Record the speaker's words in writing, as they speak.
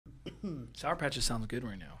Sour Patches sounds good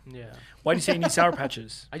right now. Yeah. Why do you say you need Sour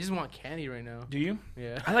Patches? I just want candy right now. Do you?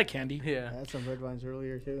 Yeah. I like candy. Yeah. I had some red vines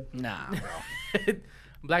earlier too. Nah, bro.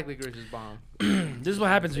 Black licorice is bomb. This is what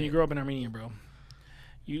happens when you grow up in Armenia, bro.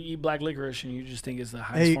 You eat black licorice and you just think it's the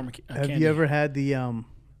highest form of candy. Have you ever had the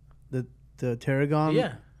tarragon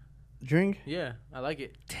Yeah. drink? Yeah. I like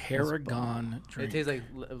it. Tarragon drink? It tastes like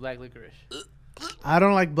black licorice. I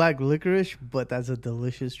don't like black licorice, but that's a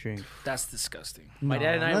delicious drink. That's disgusting. My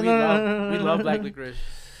dad and I, No. we love black licorice.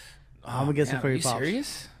 I'm gonna get some man, for are your you pops.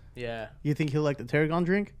 serious? Yeah. You think he'll like the tarragon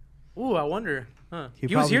drink? Ooh, I wonder. Huh. He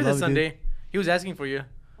He was probably here this loves it, dude. Sunday. He was asking for you. Are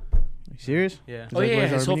you serious? Yeah. Is Oh that yeah,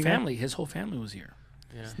 where's his whole Armenia guy? family. His whole family was here,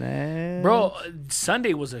 Yeah. Snap. bro.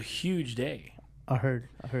 Sunday was a huge day. I heard.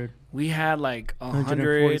 We had like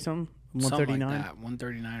 140 100, something, something 139. like that,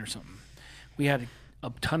 139 or something. We had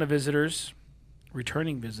a ton of visitors,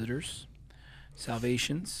 returning visitors,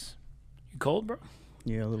 salvations. You cold, bro?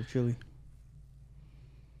 Yeah, a little chilly.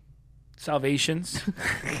 Salvations.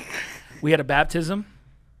 We had a baptism.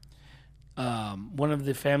 One of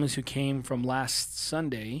the families who came from last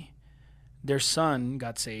Sunday, their son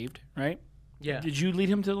got saved, right? Yeah. Did you lead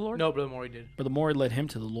him to the Lord? No, Brother Maury did. Brother Moore led him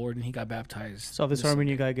to the Lord, and he got baptized. Saw this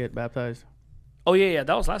Armenian guy get baptized. Oh, yeah,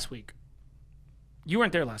 that was last week. You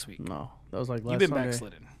weren't there last week. No, that was like last You've been Sunday.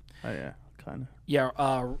 backslidden. Oh yeah, kind of. Yeah,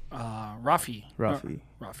 Rafi. Rafi.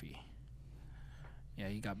 Rafi. Yeah,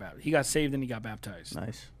 he got baptized. He got saved and he got baptized.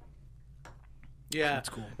 Nice. Yeah. That's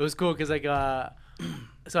cool. It was cool because like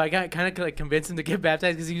so I got kind of like convinced him to get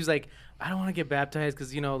baptized because he was like, I don't want to get baptized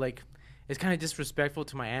because like it's kind of disrespectful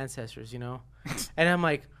to my ancestors, And I'm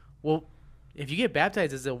like, well, if you get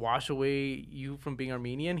baptized, does it wash away you from being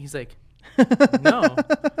Armenian? He's like, no.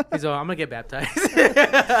 He's like, I'm gonna get baptized.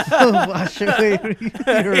 Wash away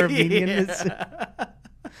your Armenianness. Yeah.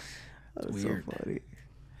 That's weird. so funny.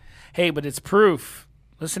 Hey, but it's proof.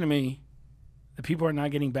 Listen to me. The people are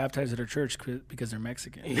not getting baptized at our church because they're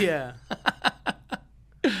Mexican. Yeah.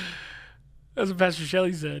 That's what Pastor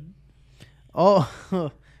Shelley said. Oh,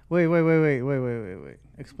 wait.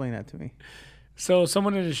 Explain that to me. So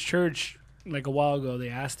someone at his church, like a while ago, they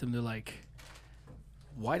asked him, they're like,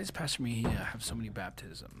 why does Pastor Mejia have so many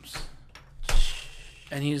baptisms?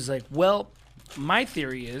 And he's like, well, my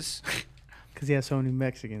theory is... Because he has so many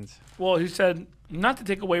Mexicans. Well, he said, not to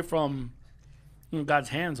take away from God's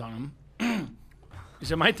hands on him. He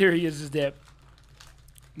said, my theory is that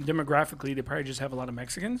demographically, they probably just have a lot of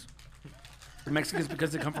Mexicans. The Mexicans,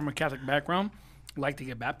 because they come from a Catholic background, like to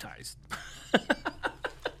get baptized.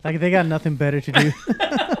 Like they got nothing better to do.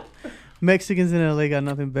 Mexicans in LA got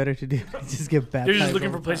nothing better to do. Just get baptized. They're just looking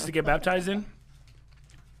all for the places to get baptized in.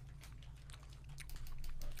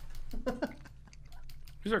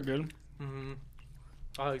 These are good. Mm-hmm.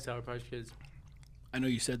 I like Sour Patch Kids. I know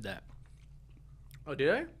you said that Oh, did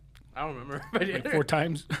I? I don't remember. If I did. like 4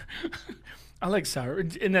 times. I like sour.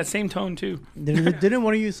 In that same tone, too. Didn't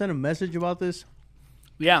one of you send a message about this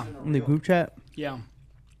Yeah. in the group chat? Yeah.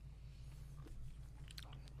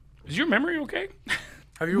 Is your memory okay?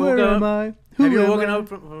 Have you Where woken am up? I? Have you am woken I? up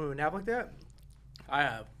from a nap like that? I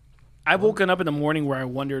have. I've woken up in the morning where I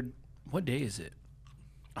wondered, what day is it?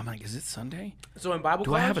 I'm like, is it Sunday? So in Bible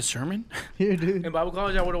Do college, I have a sermon? Here, dude. in Bible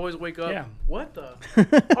college, I would always wake up. Yeah. What the?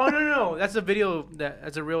 Oh no, that's a video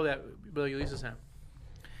that's a reel that Billy Ulysses sent.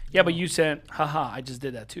 Yeah, but you said, haha, I just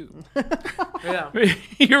did that too. Yeah.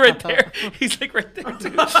 You're right there. He's like right there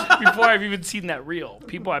too. Before I've even seen that reel.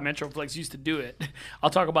 People at Metroflex used to do it. I'll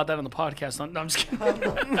talk about that on the podcast. No, I'm just kidding.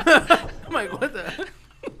 I'm like, what the?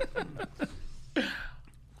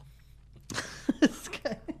 This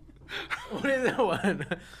guy. What is that one?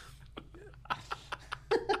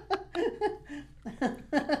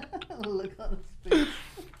 Look on his face.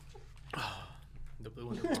 The blue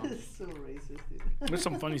one's bomb. It's so racist, dude. There's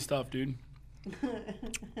some funny stuff, dude.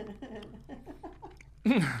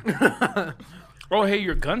 Oh, hey,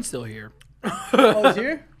 your gun's still here. Oh, it's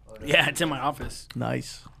here? Yeah, it's in my office.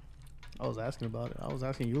 Nice. I was asking about it. I was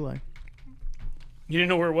asking you, like. You didn't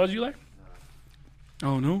know where it was, you like?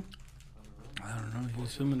 Oh, no? I don't know. He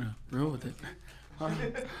was filming a reel with it.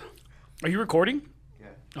 Are you recording?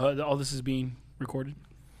 Yeah. All this is being recorded.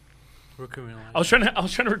 We're criminalized. I was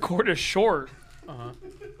trying to record a short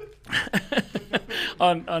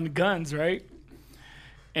on guns, right?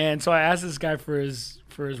 And so I asked this guy for his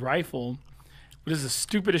rifle. It is the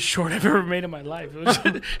stupidest short I've ever made in my life. It was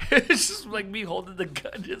just like me holding the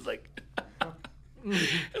gun, just like.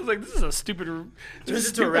 It was like, this is a stupid. Turns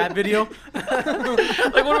into a rap video. Like,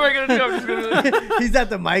 what am I gonna do? I'm just gonna. He's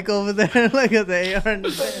at the mic over there, like at the AR. In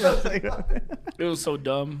the back. It was so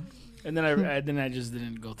dumb, and then I just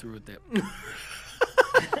didn't go through with it.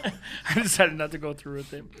 I decided not to go through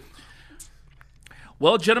with it.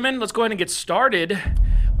 Well, gentlemen, let's go ahead and get started.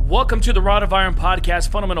 Welcome to the Rod of Iron podcast,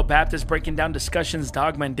 Fundamental Baptist, breaking down discussions,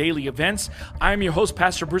 dogma, and daily events. I am your host,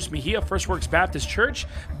 Pastor Bruce Mejia, First Works Baptist Church,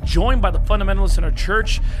 joined by the fundamentalists in our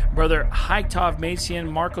church, Brother Haitov Macian,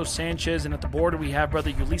 Marco Sanchez, and at the board we have Brother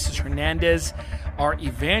Ulysses Hernandez, our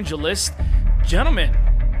evangelist. Gentlemen,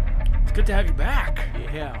 it's good to have you back.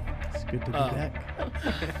 Yeah. It's good to be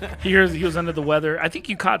back. He was under the weather. I think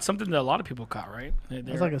you caught something that a lot of people caught, right?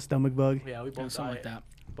 It's like a stomach bug. Yeah, we both got something it. like that.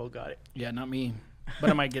 Both got it. Yeah, not me. But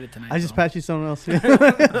I might get it tonight. I just so. patched you someone else. You'll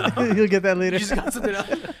get that later. You just got something else.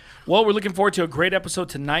 Well, we're looking forward to a great episode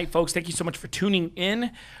tonight, folks. Thank you so much for tuning in.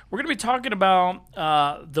 We're going to be talking about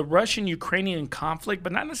the Russian-Ukrainian conflict,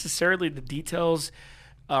 but not necessarily the details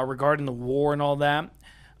regarding the war and all that.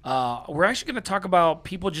 We're actually going to talk about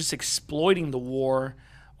people just exploiting the war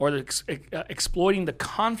or exploiting the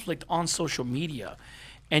conflict on social media.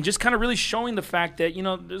 And just kind of really showing the fact that, you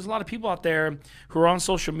know, there's a lot of people out there who are on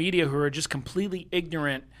social media who are just completely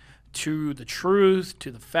ignorant to the truth, to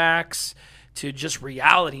the facts, to just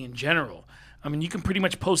reality in general. I mean, you can pretty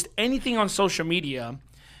much post anything on social media,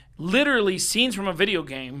 literally scenes from a video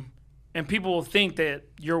game, and people will think that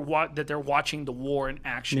that they're watching the war in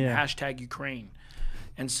action, hashtag Ukraine.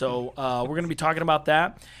 And so we're going to be talking about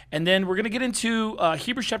that. And then we're going to get into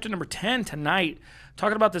Hebrews chapter number 10 tonight,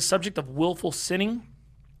 talking about the subject of willful sinning.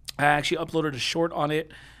 I actually uploaded a short on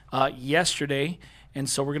it yesterday, and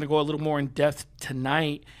so we're going to go a little more in depth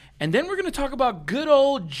tonight. And then we're going to talk about good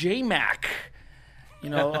old J-Mac, you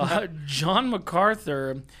know, John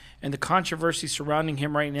MacArthur and the controversy surrounding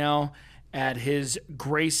him right now at his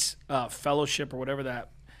Grace Fellowship or whatever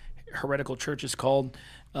that heretical church is called,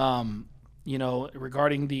 you know,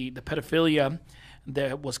 regarding the pedophilia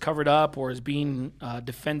that was covered up or is being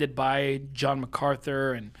defended by John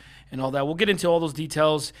MacArthur and all that. We'll get into all those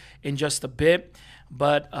details in just a bit,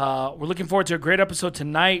 but we're looking forward to a great episode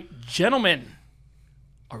tonight. Gentlemen,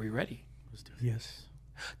 are we ready? Let's do it. Yes.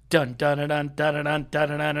 Dun dun dun dun dun dun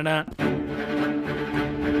dun dun dun dun.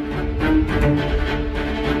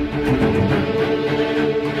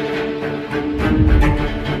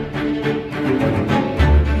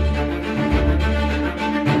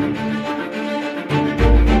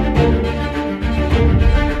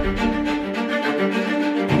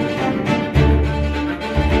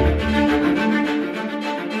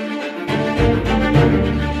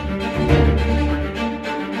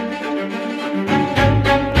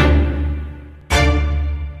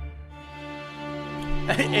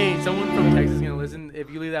 Hey, someone from Texas is gonna listen. If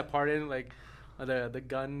you leave that part in, like the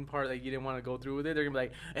gun part, like you didn't want to go through with it, they're gonna be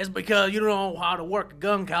like, "It's because you don't know how to work a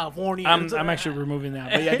gun, California." I'm actually removing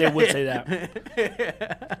that, but yeah, they would say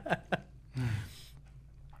that.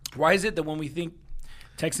 Why is it that when we think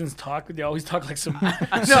Texans talk, they always talk like some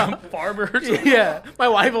farmers? Yeah, my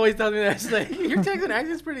wife always tells me that. She's like, "Your Texan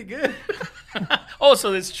accent's pretty good." Oh,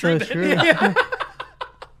 so it's true. That's true. Yeah.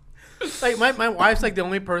 Like my wife's like the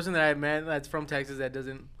only person that I met that's from Texas that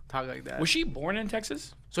doesn't talk like that. Was she born in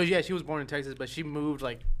Texas? So yeah, she was born in Texas, but she moved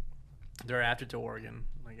like thereafter to Oregon.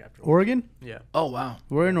 Like after Oregon? Yeah. Oh, wow.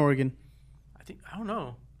 We're in Oregon. I don't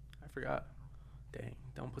know. I forgot. Dang,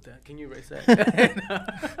 don't put that. Can you erase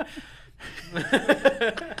that?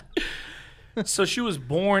 So she was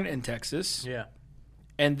born in Texas. Yeah.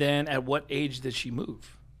 And then at what age did she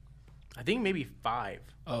move? I think maybe 5.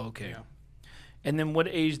 Oh, okay. Yeah. And then what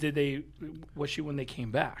age was she when they came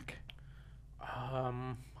back? I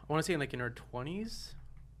want to say like in her 20s.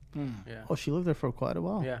 Hmm. Yeah. Oh, she lived there for quite a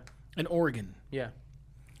while. Yeah. In Oregon. Yeah.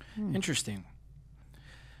 Interesting.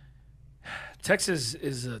 Texas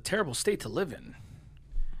is a terrible state to live in.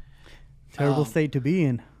 Terrible state to be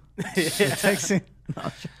in. Texas.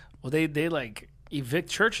 Well, they like evict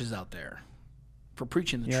churches out there for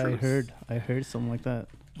preaching the Yeah, truth. I heard something like that.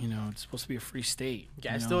 You know, it's supposed to be a free state.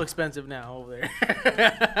 Yeah, you it's know? still expensive now over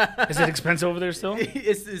there. Is it expensive over there still?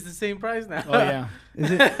 It's the same price now. Oh yeah.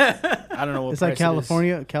 Is it? I don't know what It's price like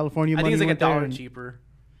California. California I money. think it's like went there $1 cheaper.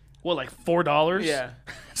 What, like $4? Yeah.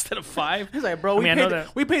 Instead of $5? He's like, bro, I mean, I know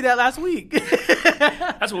we paid that last week.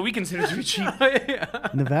 That's what we consider to be cheap. Yeah.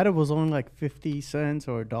 Nevada was only like 50 cents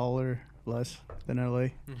or $1 less than LA.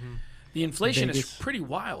 The inflation is Vegas. pretty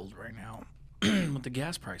wild right now with the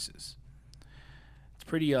gas prices. It's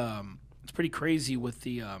pretty crazy with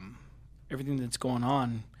the everything that's going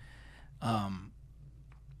on.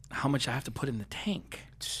 How much I have to put in the tank.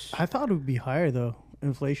 I thought it would be higher though.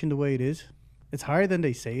 Inflation the way it is, it's higher than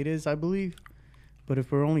they say it is, I believe. But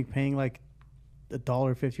if we're only paying like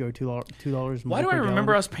 $1.50 or $2 more. Why do I per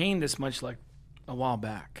remember gallon, us paying this much like a while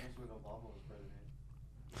back?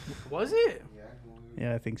 Was it?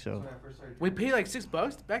 Yeah, I think so. We paid like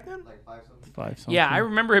 $6 back then? Like 5 something. 5 something. Yeah, I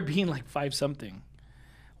remember it being like 5 something.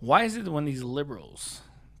 Why is it that when these liberals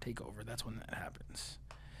take over, that's when that happens?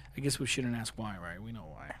 I guess we shouldn't ask why, right? We know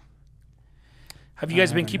why. Have you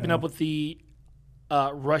guys been keeping up with the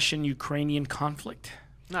Russian-Ukrainian conflict?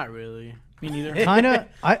 Not really. Me neither. Kind of.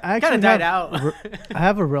 I actually Kind of died out. I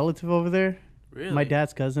have a relative over there. Really? My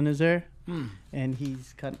dad's cousin is there, and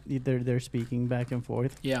they're speaking back and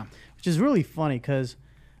forth. Yeah. Which is really funny because.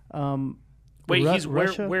 Wait,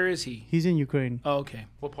 Russia, where is he? He's in Ukraine. Oh, okay.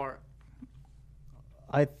 What part?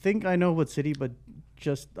 I think I know what city, but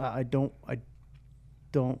just I don't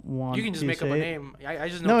want. You can just to make up say a it. name. I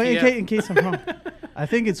just know. No, Kiev. in case I'm wrong. I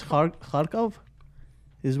think it's Kharkov,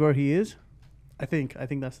 is where he is. I think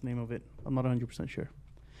that's the name of it. I'm not 100% sure,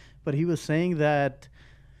 but he was saying that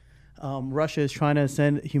Russia is trying to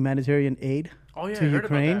send humanitarian aid Oh yeah, to I heard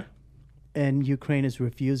Ukraine, about and Ukraine is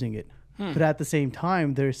refusing it. But at the same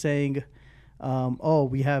time, they're saying, "Oh,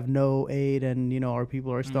 we have no aid, and our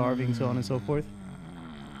people are starving, so on and so forth."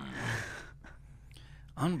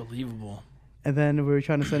 Unbelievable. And then we were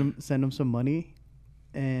trying to send them some money,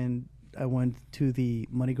 and I went to the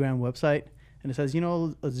MoneyGram website, and it says,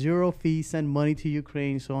 a 0 fee, send money to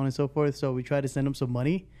Ukraine, so on and so forth. So we tried to send them some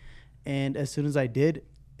money, and as soon as I did,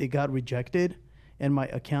 it got rejected, and my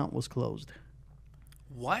account was closed.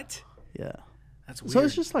 What? Yeah. That's weird. So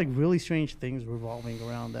it's just like really strange things revolving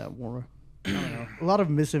around that war. I don't know. A lot of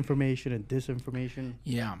misinformation and disinformation.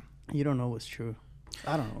 Yeah. You don't know what's true.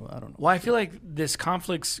 I don't know. Well, I feel like this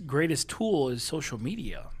conflict's greatest tool is social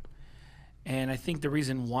media. And I think the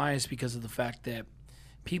reason why is because of the fact that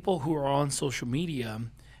people who are on social media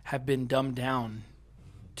have been dumbed down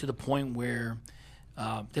to the point where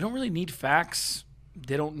they don't really need facts.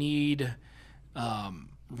 They don't need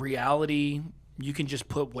reality. You can just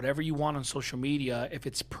put whatever you want on social media. If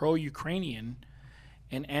it's pro-Ukrainian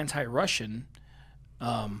and anti-Russian,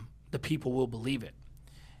 the people will believe it.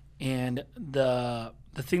 And the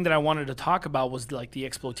thing that I wanted to talk about was like the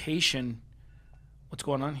exploitation. What's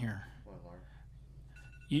going on here?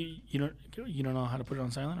 You don't know how to put it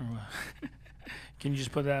on silent or what? Can you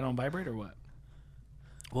just put that on vibrate or what?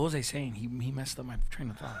 What was I saying? He messed up my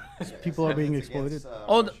train of thought. People are being exploited.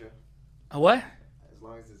 What? As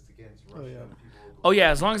long as it's against Russia, people will Oh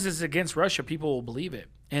yeah, as long as it's against Russia, people will believe it.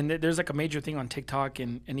 And there's like a major thing on TikTok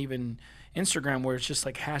and even Instagram where it's just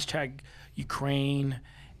like hashtag Ukraine.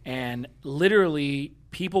 And literally,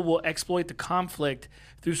 people will exploit the conflict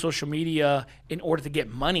through social media in order to get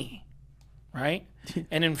money, right?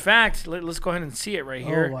 And in fact, let's go ahead and see it right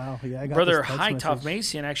here. Oh, wow. Yeah, I got Brother this text High Top message.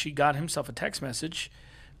 Mason actually got himself a text message.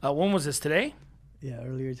 When was this, today? Yeah,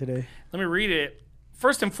 earlier today. Let me read it.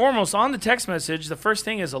 First and foremost, on the text message, the first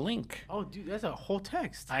thing is a link. Oh, dude, that's a whole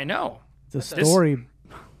text. I know. The story.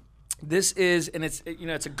 This is, and it's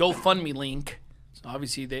it's a GoFundMe link. So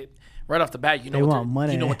obviously they right off the bat, They want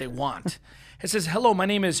money. You know what they want. It says, "Hello, my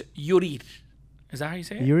name is Yuri." Is that how you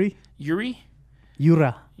say it? Yuri? Yuri?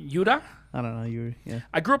 Yura. Yura? I don't know, Yuri. Yeah.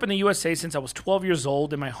 I grew up in the USA since I was 12 years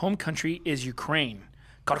old, and my home country is Ukraine.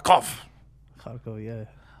 Kharkov. Kharkov, yeah.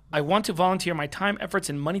 I want to volunteer my time, efforts,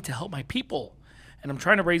 and money to help my people. And I'm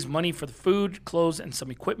trying to raise money for the food, clothes, and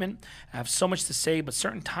some equipment. I have so much to say, but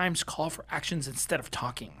certain times call for actions instead of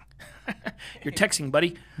talking. You're texting,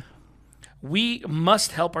 buddy. We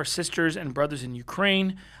must help our sisters and brothers in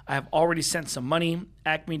Ukraine. I have already sent some money.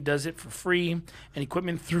 Acme does it for free, and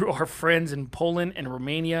equipment through our friends in Poland and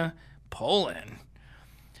Romania. Poland?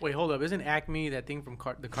 Wait, hold up. Isn't Acme that thing from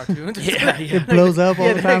the cartoons? Yeah. It blows up all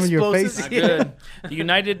Yeah, the the time in your explosives. face. Good.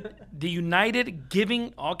 The United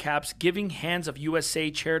Giving, all caps, Giving Hands of USA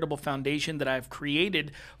charitable foundation that I've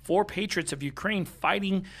created for patriots of Ukraine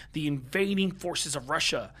fighting the invading forces of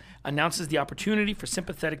Russia announces the opportunity for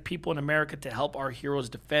sympathetic people in America to help our heroes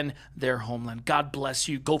defend their homeland. God bless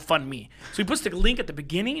you. GoFundMe. So he puts the link at the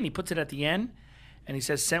beginning and he puts it at the end, and he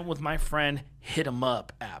says, "Sent with my friend, hit 'em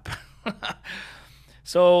up" app.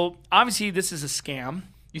 So obviously this is a scam.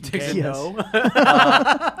 You texted Yes. no.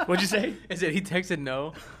 What'd you say? I said he texted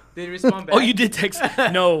no. Did he respond back? Oh, you did text.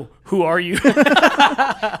 No, who are you?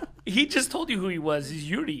 He just told you who he was. He's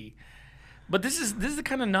Yuri. But this is the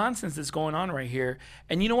kind of nonsense that's going on right here.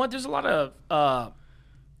 And you know what? There's a lot of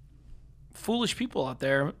foolish people out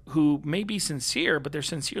there who may be sincere, but they're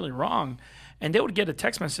sincerely wrong. And they would get a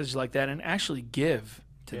text message like that and actually give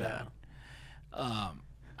to that.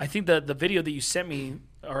 I think the video that you sent me,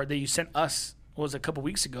 or that you sent us, was a couple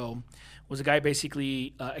weeks ago, was a guy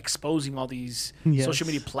basically exposing all these Yes. social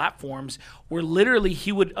media platforms where literally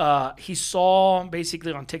he saw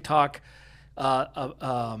basically on TikTok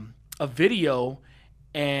a video,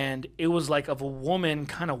 and it was like of a woman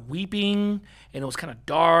kind of weeping, and it was kind of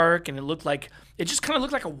dark, and it just kind of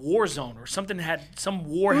looked like a war zone or something some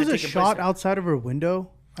war There had was a taken shot place. outside of her window.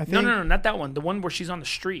 I think. No, not that one. The one where she's on the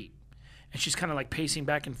street and she's kind of like pacing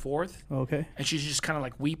back and forth. Okay. And she's just kind of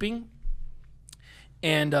like weeping.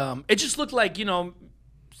 And it just looked like,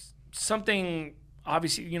 something,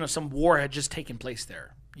 obviously, some war had just taken place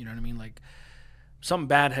there. You know what I mean? Like something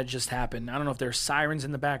bad had just happened. I don't know if there's sirens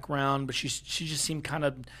in the background, but she just seemed kind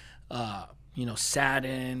of,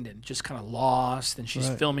 saddened and just kind of lost. And she's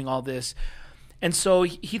filming all this. And so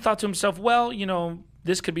he thought to himself, well,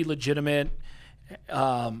 this could be legitimate.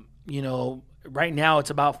 Right now it's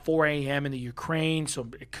about 4 a.m. in the Ukraine, so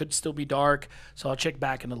it could still be dark. So I'll check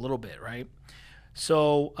back in a little bit, right?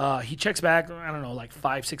 So he checks back, I don't know, like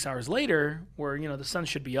 5-6 hours later, where, the sun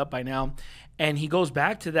should be up by now. And he goes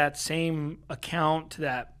back to that same account, to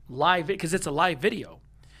that live, because it's a live video.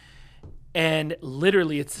 And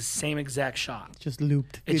literally it's the same exact shot. Just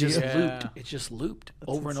looped. It just video. looped. It just looped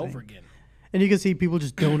over and over again. And you can see people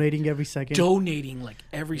just donating every second. Donating like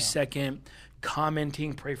every second,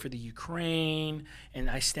 commenting, pray for the Ukraine, and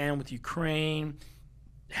I stand with Ukraine,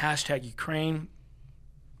 hashtag Ukraine.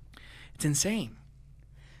 It's insane.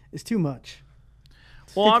 It's too much.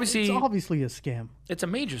 Well, obviously, it's obviously a scam. It's a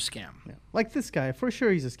major scam. Yeah. Like this guy, for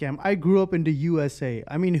sure he's a scam. I grew up in the USA.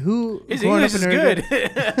 I mean, His growing English up is in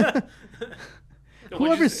good.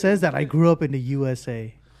 Whoever says that, I grew up in the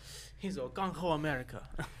USA. He's a gung ho America.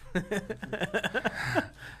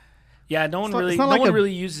 Yeah, no one it's not like a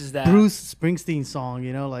really uses that. Bruce Springsteen song,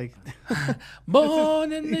 like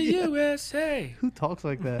Born in the USA. who talks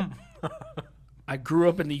like that? I grew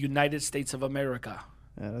up in the United States of America.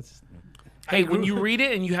 Yeah, that's Hey, when you read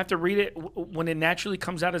it and you have to read it when it naturally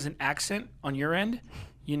comes out as an accent on your end,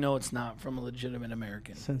 it's not from a legitimate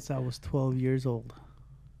American. since I was 12 years old.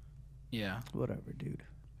 Yeah, Whatever, dude.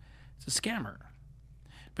 it's a scammer.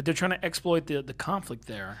 But they're trying to exploit the conflict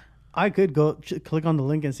there. I could go click on the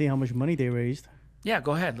link and see how much money they raised. Yeah,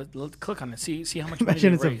 go ahead. Let's click on it. See how much money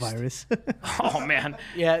Imagine they it's a raised. virus. Oh man,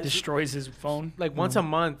 Yeah, destroys his phone. like once a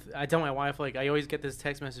month, I tell my wife, like, I always get this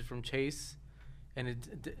text message from Chase, and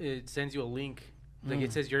it sends you a link. Like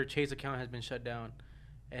it says your Chase account has been shut down,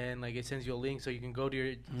 and like it sends you a link so you can go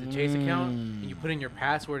to the Chase account and you put in your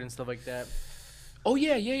password and stuff like that. Oh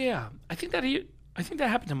yeah. I think that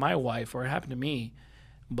happened to my wife, or it happened to me,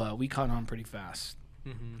 but we caught on pretty fast.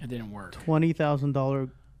 It didn't work. $20,000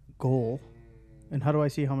 goal. And how do I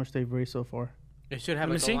see how much they've raised so far? It should have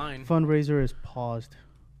Let me like see. a line. Fundraiser is paused.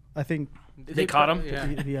 I think, They caught him?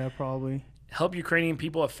 Yeah. yeah, probably. Help Ukrainian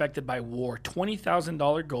people affected by war.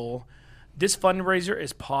 $20,000 goal. This fundraiser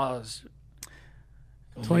is paused.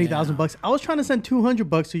 $20,000. I was trying to send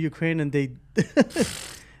 $200 to Ukraine, and they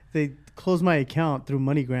they closed my account through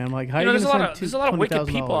MoneyGram. Like, how are you there's a going lot to of send there's a lot of wicked $20,000?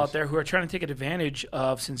 people out there who are trying to take advantage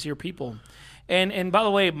of sincere people. And by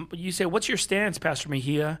the way, you say, what's your stance, Pastor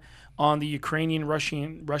Mejia, on the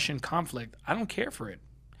Ukrainian-Russian conflict? I don't care for it.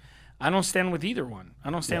 I don't stand with either one.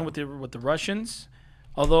 I don't stand with the Russians.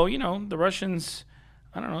 Although, the Russians,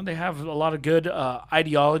 I don't know, they have a lot of good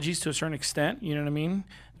ideologies to a certain extent. You know what I mean?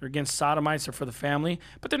 They're against sodomites, they're for the family,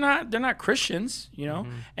 but they're not Christians,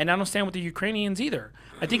 And I don't stand with the Ukrainians either.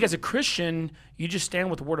 I think as a Christian, you just stand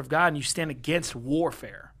with the Word of God and you stand against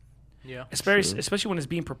warfare. Yeah. Especially when it's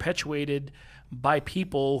being perpetuated by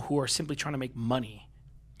people who are simply trying to make money.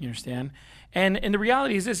 You understand? And the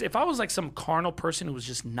reality is this: if I was like some carnal person who was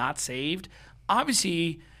just not saved,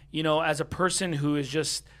 obviously, as a person who is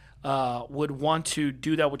just would want to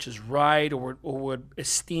do that which is right, or would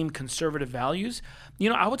esteem conservative values,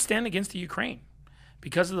 I would stand against the Ukraine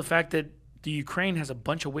because of the fact that the Ukraine has a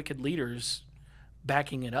bunch of wicked leaders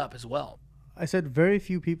backing it up as well. I said very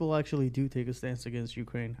few people actually do take a stance against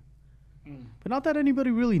Ukraine. But not that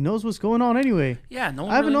anybody really knows what's going on anyway. Yeah, no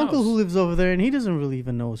one I have really an uncle knows. who lives over there, and he doesn't really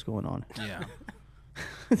even know what's going on. Yeah.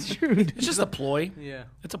 It's true. dude. It's just a ploy. Yeah.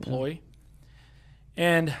 It's a ploy.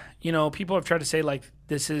 And, people have tried to say, like,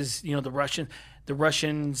 this is, the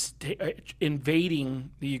Russians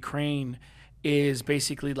invading the Ukraine is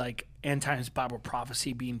basically like end times Bible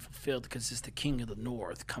prophecy being fulfilled because it's the king of the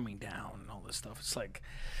north coming down and all this stuff. It's like,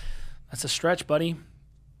 that's a stretch, buddy.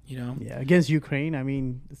 Yeah, against Ukraine, I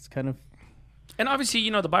mean, it's kind of... And obviously,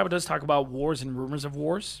 the Bible does talk about wars and rumors of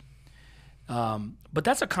wars. But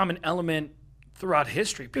that's a common element throughout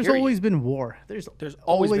history, period. There's always been war. There's always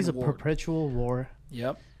always been a war. perpetual war.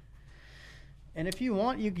 Yep. And if you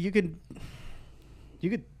want, you could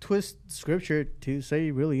twist scripture to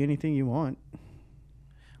say really anything you want.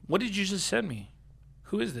 What did you just send me?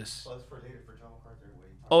 Who is this? Well, it's for later for John MacArthur.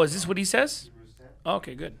 Oh, is this what he says? Hebrews 10.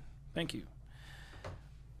 Okay, good. Thank you.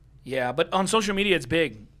 Yeah, but on social media it's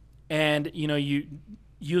big. And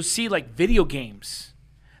you'll see like video games.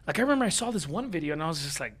 Like I remember I saw this one video and I was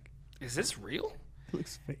just like, is this real? It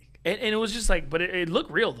looks fake. And it was just like, but it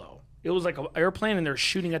looked real though. It was like an airplane, and they're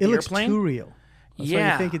shooting at It the looks airplane. too real. That's why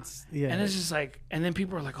Yeah. you think it's And it's just like, and then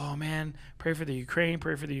people are like, oh man, pray for the Ukraine,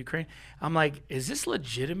 pray for the Ukraine. I'm like, is this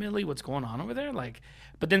legitimately what's going on over there? Like,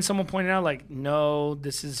 but then someone pointed out, like, no,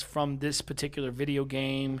 this is from this particular video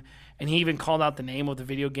game. And he even called out the name of the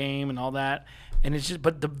video game and all that. And it's just,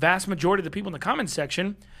 but the vast majority of the people in the comments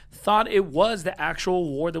section thought it was the actual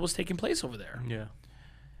war that was taking place over there. Yeah.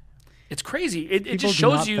 It's crazy. It People just do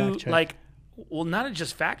shows not you, fact check. like, well, not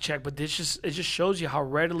just fact check, but it just shows you how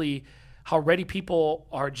ready people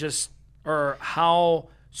are just, or how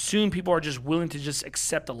soon people are just willing to just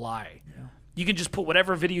accept a lie. Yeah. You can just put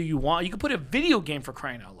whatever video you want. You can put a video game, for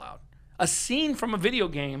crying out loud, a scene from a video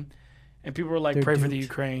game, and people are like, They're pray for the duped.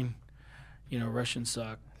 Ukraine. You know, Russians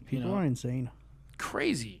suck. People are insane.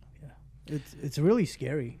 Crazy. It's really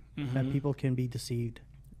scary Mm-hmm. that people can be deceived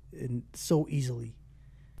and so easily.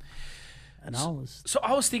 And I was So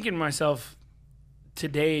I was thinking to myself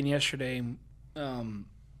today and yesterday,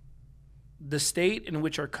 the state in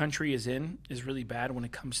which our country is in is really bad when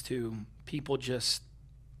it comes to people just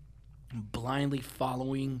blindly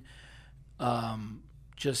following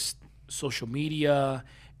just social media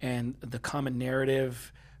and the common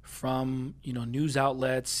narrative from, you know, news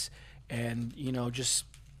outlets, and, you know, just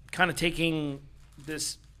kind of taking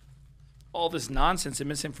all this nonsense and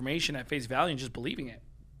misinformation at face value and just believing it.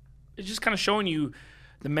 It's just kind of showing you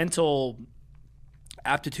the mental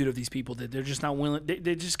aptitude of these people, that they're just not willing.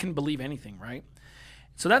 They just can believe anything, right?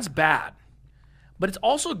 So that's bad. But it's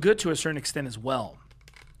also good to a certain extent as well.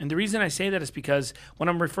 And the reason I say that is because what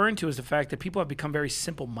I'm referring to is the fact that people have become very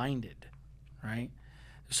simple-minded, right?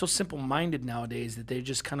 They're so simple-minded nowadays that they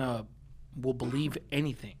just kind of will believe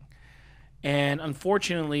anything. And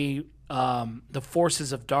unfortunately, the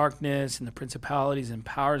forces of darkness and the principalities and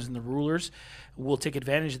powers and the rulers will take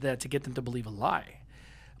advantage of that to get them to believe a lie.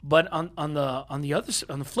 But on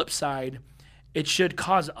the flip side, it should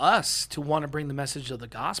cause us to want to bring the message of the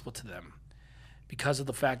gospel to them, because of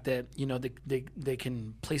the fact that, you know, they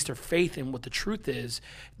can place their faith in what the truth is.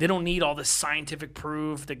 They don't need all this scientific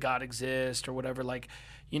proof that God exists or whatever. Like,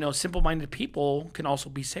 you know, simple-minded people can also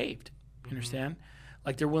be saved. You understand?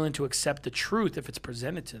 Like, they're willing to accept the truth if it's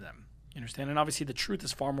presented to them. You understand? And obviously the truth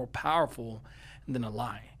is far more powerful than a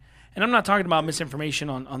lie. And I'm not talking about misinformation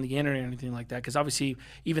on the internet or anything like that, because obviously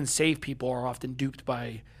even saved people are often duped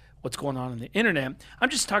by what's going on the internet. I'm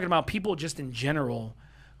just talking about people just in general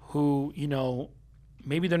who, you know,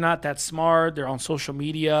 maybe they're not that smart, they're on social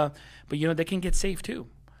media, but, you know, they can get saved too.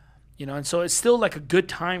 You know, and so it's still like a good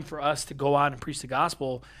time for us to go out and preach the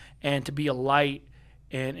gospel and to be a light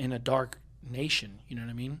in a dark nation. You know what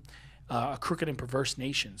I mean? A crooked and perverse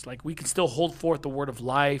nations. Like, we can still hold forth the word of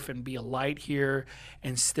life and be a light here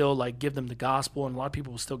and still, like, give them the gospel, and a lot of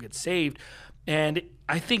people will still get saved. And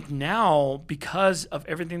I think now, because of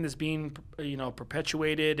everything that's being, you know,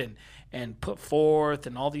 perpetuated and put forth,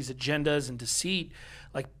 and all these agendas and deceit,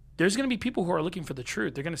 like, there's going to be people who are looking for the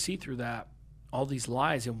truth. They're going to see through that, all these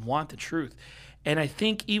lies, and want the truth. And I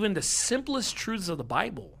think even the simplest truths of the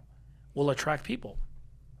Bible will attract people.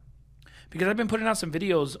 Because I've been putting out some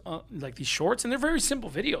videos, like these shorts, and they're very simple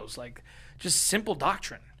videos, like just simple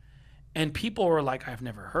doctrine. And people are like, I've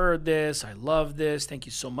never heard this. I love this. Thank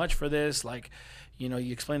you so much for this. Like, you know,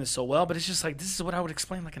 you explain this so well. But it's just like, this is what I would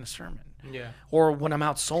explain like in a sermon. Yeah. Or when I'm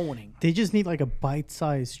out soul-winning. they just need like a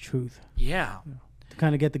bite-sized truth Yeah. to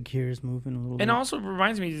kind of get the gears moving a little bit. And also it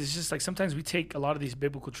reminds me, it's just like sometimes we take a lot of these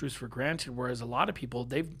biblical truths for granted, whereas a lot of people,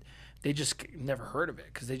 they just never heard of it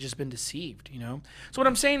because they've just been deceived, you know? So what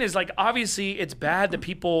I'm saying is, like, obviously it's bad that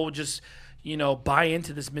people just, you know, buy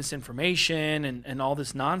into this misinformation and all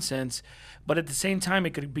this nonsense. But at the same time,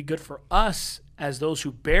 it could be good for us as those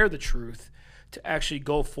who bear the truth to actually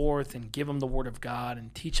go forth and give them the word of God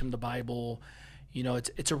and teach them the Bible. You know,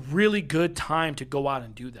 it's a really good time to go out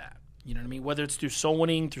and do that. You know what I mean? Whether it's through soul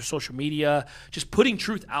winning, through social media, just putting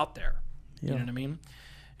truth out there. Yeah. You know what I mean?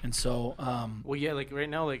 And so, Well, yeah, like right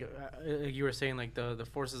now, like you were saying, like the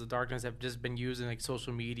forces of darkness have just been using like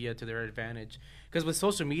social media to their advantage. Because with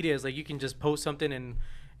social media, it's like you can just post something and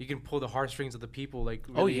you can pull the heartstrings of the people like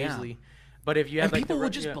really easily. But if you have and like people the will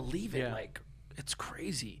just believe it. Like, it's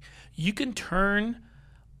crazy. You can turn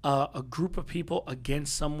a group of people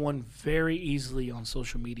against someone very easily on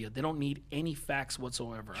social media. They don't need any facts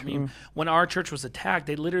whatsoever. I mean, when our church was attacked,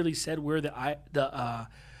 they literally said we're the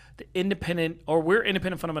independent, or we're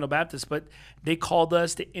independent fundamental Baptists, but they called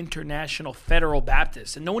us the International Federal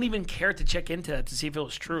Baptists, and no one even cared to check into that to see if it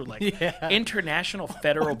was true. Like, International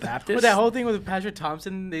Federal Baptists. Well, that whole thing with Patrick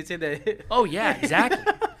Thompson, they say that. Oh yeah, exactly.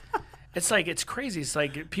 it's crazy. It's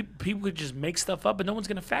like people could just make stuff up, but no one's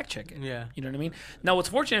going to fact check it. Yeah. You know what I mean? Now, what's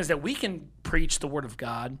fortunate is that we can preach the word of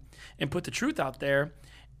God and put the truth out there.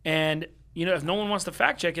 And, if no one wants to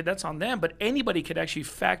fact check it, that's on them. But anybody could actually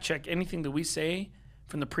fact check anything that we say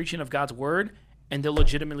from the preaching of God's word, and they'll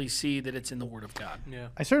legitimately see that it's in the word of God. Yeah.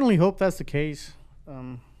 I certainly hope that's the case.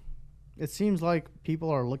 It seems like people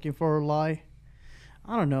are looking for a lie.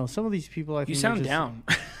 I don't know. Some of these people, I think, You sound just, down.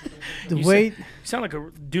 The You way, you sound like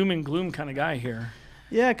a doom and gloom kind of guy here.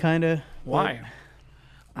 yeah, kind of. Why?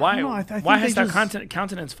 I Why? don't know, I think Why they has that just-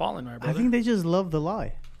 countenance fallen, my I brother? think they just love the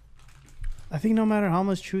lie. I think no matter how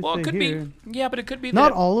much truth Well, it they could hear, be. Yeah, but it could be not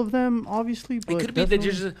that, all of them, obviously, but It could be that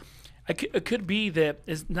definitely- it could be that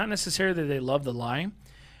it's not necessarily that they love the lie.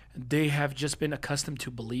 They have just been accustomed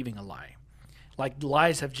to believing a lie. Like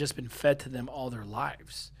lies have just been fed to them all their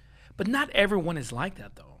lives. But not everyone is like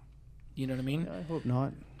that, though. You know what I mean? I hope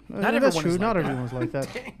not. Not That's everyone true. is Not like that. everyone's like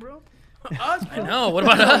that. Dang, bro. I know. What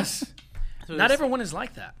about us? So Not it's- everyone is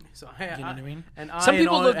like that. So You know what I mean? And Some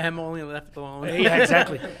people look. am only left alone. Yeah,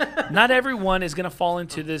 exactly. Not everyone is going to fall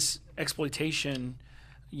into this exploitation,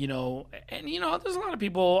 and there's a lot of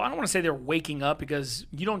people, I don't want to say they're waking up, because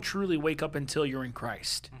you don't truly wake up until you're in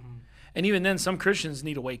Christ. And even then, some Christians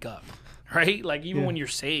need to wake up, right? Like even Yeah. when you're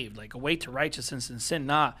saved, like awake to righteousness and sin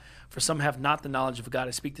not, for some have not the knowledge of God.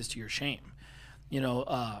 I speak this to your shame.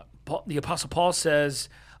 The Apostle Paul says,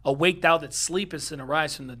 awake thou that sleepest, and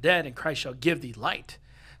arise from the dead, and Christ shall give thee light.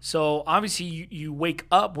 So obviously you wake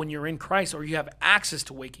up when you're in Christ, or you have access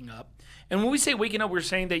to waking up. And when we say waking up, we're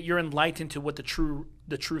saying that you're enlightened to what the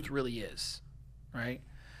truth really is, right?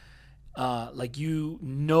 Like you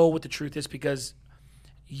know what the truth is, because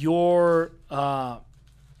your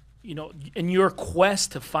in your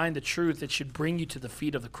quest to find the truth, it should bring you to the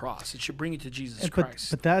feet of the cross. It should bring you to Jesus Christ.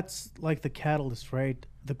 But that's like the catalyst, right?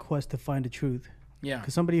 The quest to find the truth. Yeah,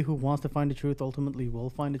 Because somebody who wants to find the truth ultimately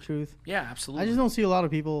will find the truth. yeah, absolutely. I just don't see a lot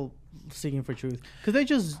of people seeking for truth because they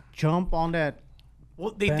just jump on that.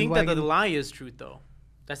 Well, they think that the Bandwagon. lie is truth, though.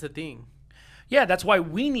 That's the thing. Yeah, that's why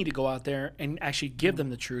we need to go out there and actually give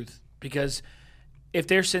them the truth, because if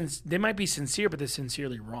they might be sincere, but they're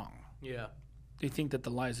sincerely wrong. Yeah. They think that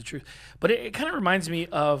the lie is the truth. But it kind of reminds me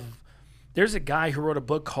of, there's a guy who wrote a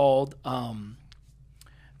book called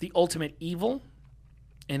The Ultimate Evil,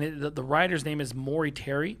 and the writer's name is Maury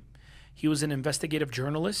Terry. He was an investigative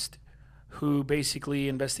journalist who basically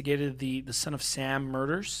investigated the Son of Sam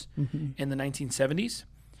murders in the 1970s.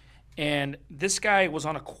 And this guy was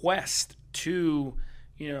on a quest to,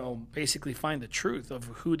 basically find the truth of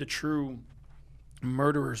who the true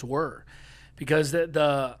murderers were, because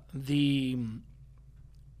the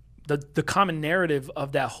common narrative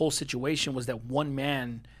of that whole situation was that one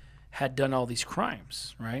man had done all these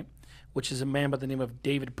crimes, right? Which is a man by the name of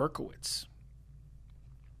David Berkowitz.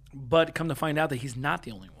 But come to find out that he's not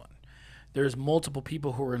the only one. There's multiple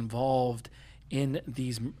people who are involved in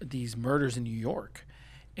these murders in New York.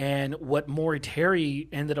 And what Maury Terry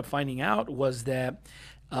ended up finding out was that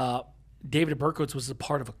David Berkowitz was a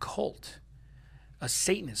part of a cult, a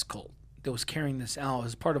Satanist cult that was carrying this out.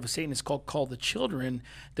 As part of a Satanist cult called the Children,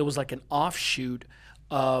 there was like an offshoot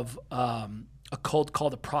of a cult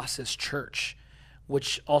called the Process Church,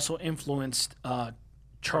 which also influenced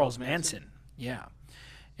Charles Manson. Yeah.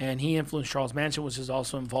 And he influenced Charles Manson, which is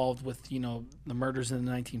also involved with, the murders in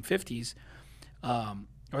the 1950s,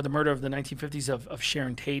 or the murder of the 1950s of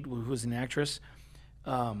Sharon Tate, who was an actress.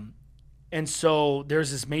 And so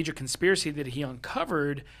there's this major conspiracy that he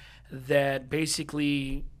uncovered that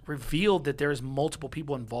basically revealed that there's multiple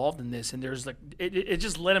people involved in this. And there's it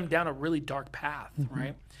just led him down a really dark path,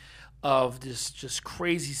 right? Of this just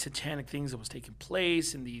crazy satanic things that was taking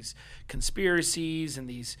place, and these conspiracies, and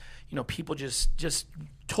these, people just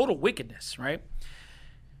total wickedness, right?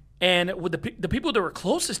 And with the people that were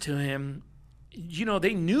closest to him,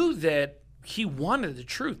 they knew that he wanted the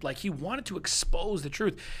truth. Like, he wanted to expose the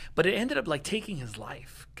truth, but it ended up like taking his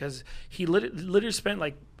life, because he literally spent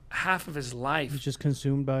like half of his life He's just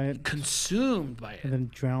consumed by it consumed by it. and then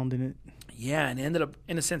drowned in it. Yeah, and it ended up,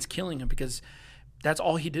 in a sense, killing him, because that's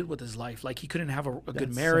all he did with his life. Like, he couldn't have a good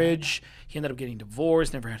That's marriage. He ended up getting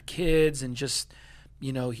divorced, never had kids, and just,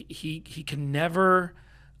 he can never.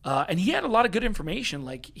 And he had a lot of good information.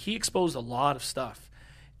 Like, he exposed a lot of stuff,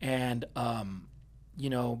 and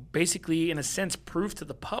basically, in a sense, proved to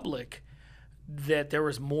the public that there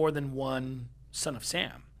was more than one Son of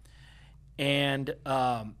Sam. And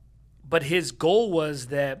but his goal was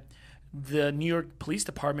that the New York Police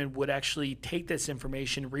Department would actually take this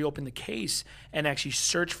information, reopen the case, and actually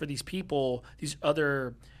search for these people, these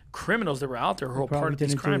other criminals that were out there who were part of these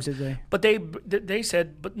didn't do it, crimes. did they? But they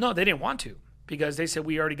said, but no, they didn't want to, because they said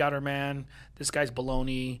we already got our man. This guy's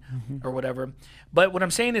baloney or whatever. But what I'm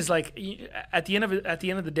saying is like at the end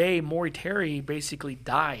of the day, Maury Terry basically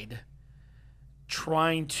died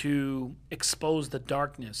trying to expose the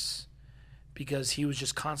darkness because he was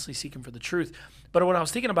just constantly seeking for the truth. But what I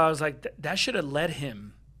was thinking about is like that should have led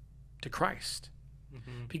him to Christ,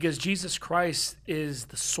 because Jesus Christ is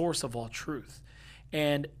the source of all truth.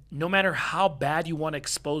 And no matter how bad you want to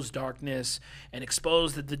expose darkness and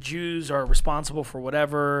expose that the Jews are responsible for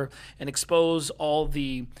whatever and expose all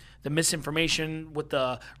the misinformation with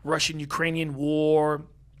the Russian-Ukrainian war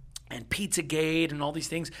and Pizzagate and all these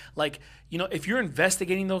things, like, you know, if you're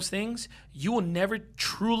investigating those things, you will never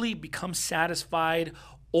truly become satisfied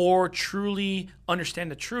or truly understand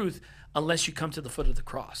the truth unless you come to the foot of the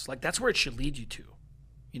cross. Like, that's where it should lead you to.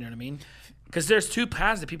 You know what I mean? Because there's two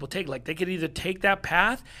paths that people take. Like, they could either take that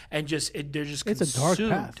path and they're just consumed. It's a dark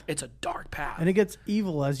path. It's a dark path. And it gets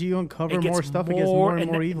evil as you uncover It gets more stuff. It gets more and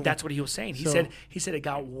more evil. That's what he was saying. He said it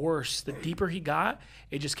got worse. The deeper he got,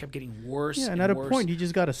 it just kept getting worse. Yeah, and and at worse. a point, you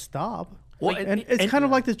just got to stop. Well, and it's kind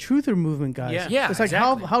of like the truther movement, guys. Yeah, it's like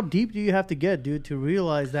exactly. how deep do you have to get, dude, to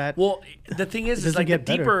realize that? Well, the thing is doesn't like the get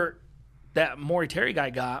better. deeper that Maury Terry guy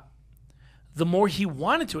got, the more he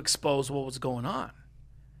wanted to expose what was going on.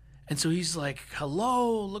 And so he's like,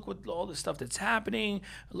 hello, look what all this stuff that's happening.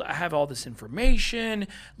 I have all this information.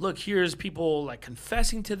 Look, here's people like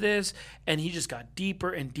confessing to this. And he just got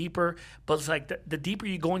deeper and deeper. But it's like the deeper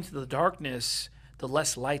you go into the darkness, the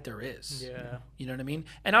less light there is. Yeah. You know what I mean?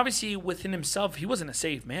 And obviously within himself, he wasn't a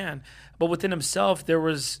saved man. But within himself, there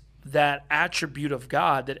was that attribute of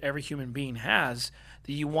God that every human being has,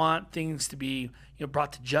 that you want things to be,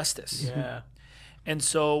 brought to justice. Yeah. And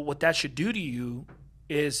so what that should do to you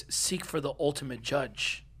is seek for the ultimate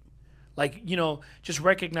judge. Like, just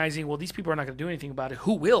recognizing, well, these people are not going to do anything about it.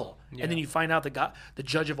 Who will? Yeah. And then you find out that God, the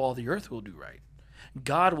judge of all the earth, will do right.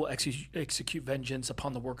 God will execute vengeance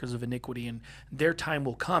upon the workers of iniquity, and their time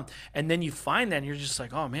will come. And then you find that, and you're just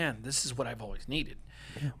like, oh, man, this is what I've always needed.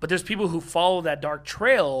 Yeah. But there's people who follow that dark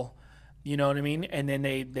trail, you know what I mean? And then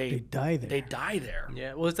they die there. They die there.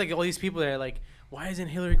 Yeah. Well, it's like all these people that are like, why isn't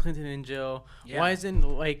Hillary Clinton in jail? Yeah. Why isn't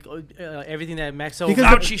everything that Maxwell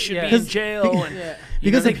Fauci should be in jail?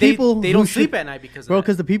 Because the like people they who don't should- sleep at night because of Bro, that.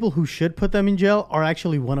 because the people who should put them in jail are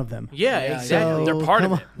actually one of them. Yeah, exactly. They're part of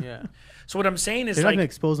come it. Yeah. So what I'm saying is, They're not like, going to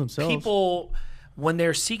expose themselves. people, when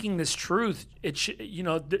they're seeking this truth, it should,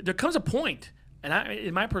 there comes a point, and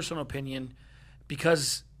in my personal opinion,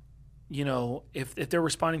 because, if they're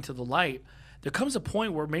responding to the light, there comes a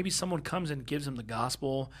point where maybe someone comes and gives them the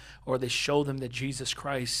gospel, or they show them that Jesus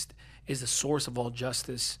Christ is the source of all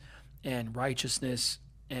justice and righteousness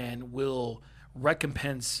and will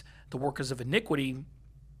recompense the workers of iniquity,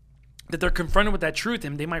 that they're confronted with that truth,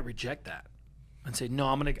 and they might reject that and say, no,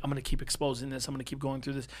 I'm gonna keep exposing this. I'm gonna keep going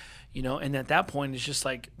through this, And at that point, it's just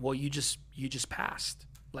like, well, you just passed.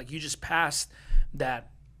 Like, you just passed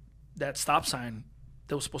that stop sign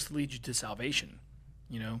that was supposed to lead you to salvation,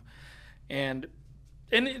 And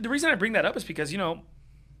the reason I bring that up is because,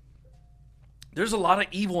 there's a lot of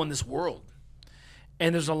evil in this world.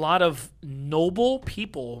 And there's a lot of noble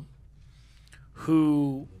people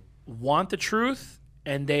who want the truth,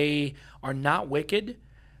 and they are not wicked.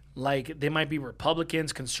 Like, they might be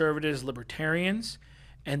Republicans, conservatives, libertarians,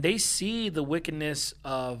 and they see the wickedness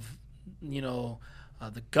of,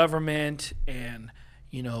 the government and,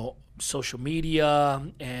 social media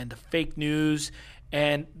and the fake news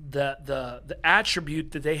and the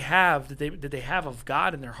attribute that they have of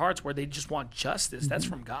God in their hearts, where they just want justice. That's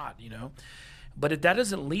from God, But if that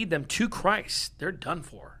doesn't lead them to Christ, they're done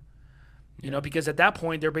for. Because at that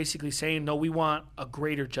point they're basically saying, no, we want a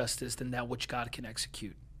greater justice than that which God can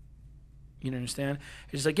execute. You understand?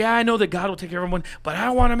 It's like, yeah, I know that God will take care of everyone, but I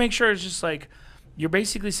want to make sure. It's just like, you're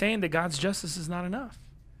basically saying that God's justice is not enough.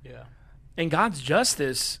 Yeah. And God's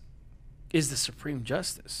justice is the supreme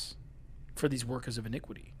justice for these workers of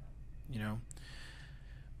iniquity,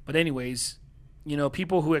 But anyways,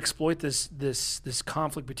 people who exploit this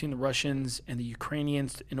conflict between the Russians and the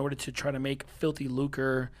Ukrainians in order to try to make filthy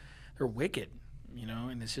lucre, they're wicked,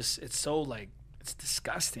 and it's so, like, it's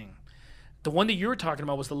disgusting. The one that you were talking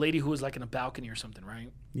about was the lady who was like in a balcony or something,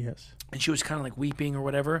 right? Yes. And she was kind of like weeping or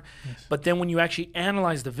whatever. Yes. But then when you actually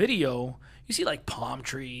analyze the video, you see like palm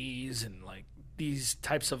trees and like these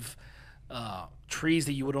types of trees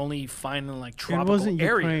that you would only find in like tropical wasn't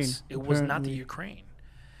areas. Ukraine, It was not the apparently. Ukraine,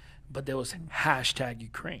 but there was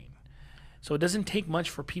 #Ukraine. So it doesn't take much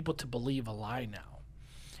for people to believe a lie now,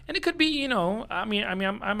 and it could be,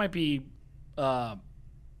 I might be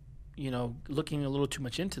looking a little too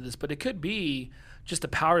much into this, but it could be just the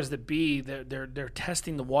powers that be. They're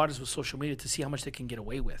testing the waters with social media to see how much they can get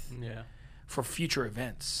away with for future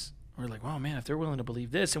events. We're like, wow, man, if they're willing to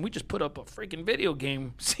believe this, and we just put up a freaking video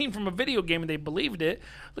game, scene from a video game, and they believed it.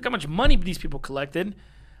 Look how much money these people collected.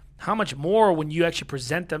 How much more when you actually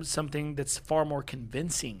present them something that's far more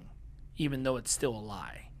convincing, even though it's still a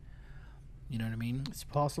lie. You know what I mean? It's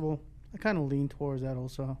possible. I kind of lean towards that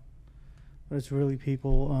also. But it's really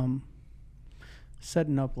people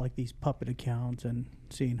setting up like these puppet accounts and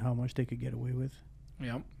seeing how much they could get away with.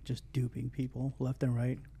 Yeah. Just duping people left and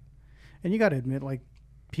right. And you got to admit, like,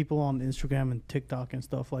 people on Instagram and TikTok and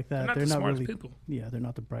stuff like that, They're not the smartest really people. Yeah, they're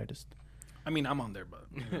not the brightest. I mean, I'm on there, but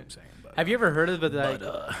you know what I'm saying. But, Have you ever heard of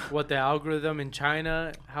what the algorithm in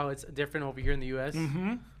China, how it's different over here in the U.S.? Mm-hmm.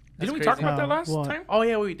 That's Didn't we talk crazy. about that last What? time? Oh,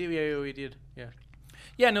 yeah, we did. Yeah, we did. Yeah.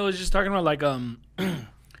 Yeah, no, it was just talking about like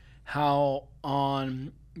how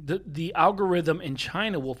on the algorithm in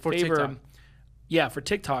China will For favor TikTok. for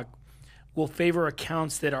TikTok will favor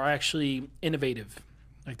accounts that are actually innovative,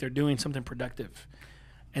 like they're doing something productive.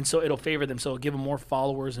 And so it'll favor them. So it'll give them more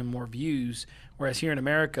followers and more views. Whereas here in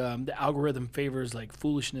America, the algorithm favors like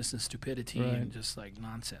foolishness and stupidity and just like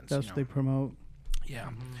nonsense. That's what they promote. Yeah.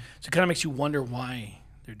 So it kind of makes you wonder why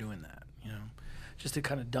they're doing that, just to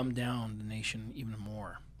kind of dumb down the nation even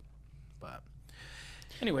more. But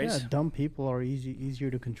anyways. Yeah, dumb people are easier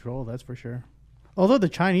to control, that's for sure. Although the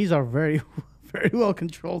Chinese are very, very well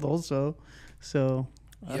controlled also. So,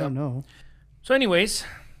 I don't know. So anyways,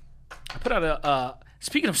 I put out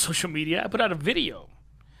speaking of social media, I put out a video.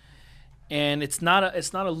 And it's not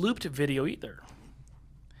a looped video either.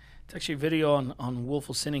 It's actually a video on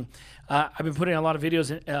willful sinning. I've been putting out a lot of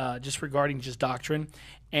videos just regarding just doctrine.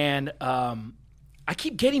 And I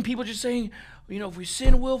keep getting people just saying, if we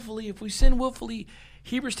sin willfully,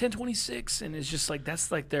 Hebrews 10:26, and it's just like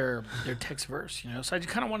that's like their text verse, So I just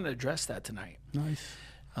kind of wanted to address that tonight. Nice.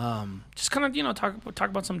 Just kind of talk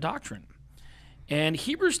about some doctrine. And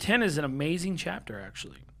Hebrews 10 is an amazing chapter,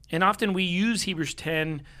 actually. And often we use Hebrews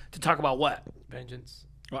 10 to talk about what? Vengeance.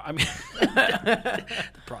 Well, I mean, the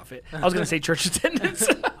prophet. I was going to say church attendance.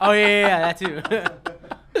 Oh, yeah, that too.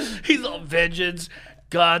 He's all vengeance,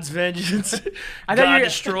 God's vengeance. I God thought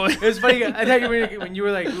destroy. It was funny. I thought when you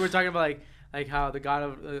were like, we were talking about like how the God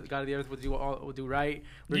of the earth would do right.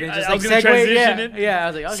 We're Yeah, gonna just I like was gonna segue. transition Yeah, it. yeah. I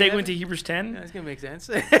was like, okay, Segue into Hebrews 10. that's gonna make sense.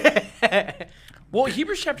 Well,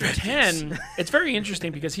 Hebrews chapter 10, it's very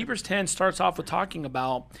interesting because Hebrews 10 starts off with talking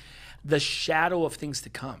about the shadow of things to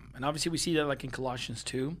come. And obviously we see that like in Colossians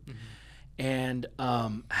 2. And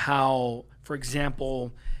how, for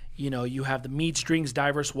example, you have the meats, drinks,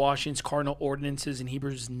 diverse washings, cardinal ordinances in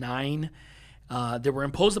Hebrews 9 that were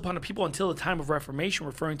imposed upon the people until the time of Reformation,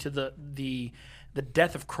 referring to the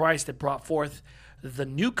death of Christ that brought forth the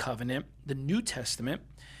new covenant, the New Testament.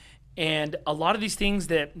 And a lot of these things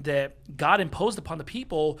that God imposed upon the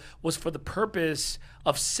people was for the purpose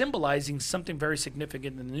of symbolizing something very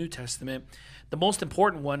significant in the New Testament. The most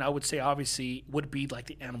important one, I would say, obviously, would be like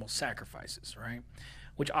the animal sacrifices, right?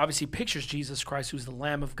 Which obviously pictures Jesus Christ, who's the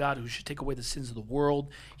Lamb of God, who should take away the sins of the world.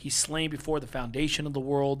 He's slain before the foundation of the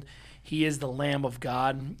world. He is the Lamb of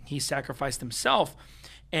God. He sacrificed himself.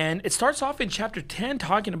 And it starts off in chapter 10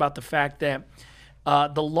 talking about the fact that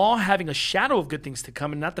the law having a shadow of good things to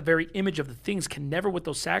come and not the very image of the things can never with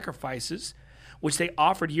those sacrifices, which they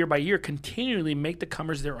offered year by year, continually make the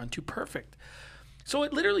comers thereunto perfect. So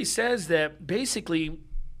it literally says that basically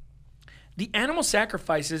the animal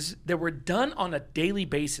sacrifices that were done on a daily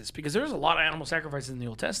basis, because there's a lot of animal sacrifices in the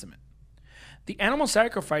Old Testament, the animal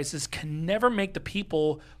sacrifices can never make the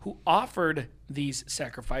people who offered these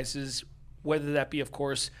sacrifices, whether that be, of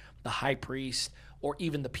course, the high priest or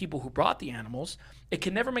even the people who brought the animals, it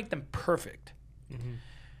can never make them perfect. Mm-hmm.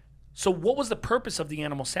 So what was the purpose of the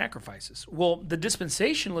animal sacrifices? Well, the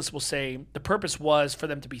dispensationalists will say the purpose was for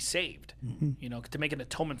them to be saved, to make an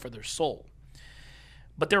atonement for their soul.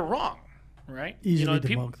 But they're wrong, right? Easily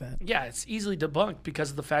debunk that. Yeah, it's easily debunked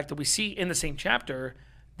because of the fact that we see in the same chapter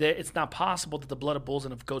that it's not possible that the blood of bulls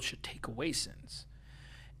and of goats should take away sins.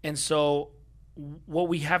 And so what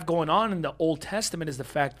we have going on in the Old Testament is the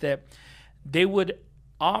fact that they would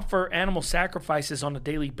offer animal sacrifices on a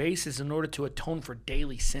daily basis in order to atone for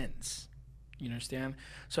daily sins. You understand?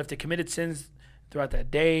 So if they committed sins throughout that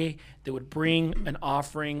day, they would bring an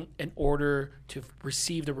offering in order to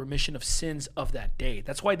receive the remission of sins of that day.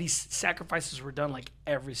 That's why these sacrifices were done like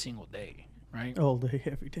every single day, right? All day,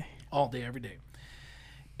 every day. All day, every day.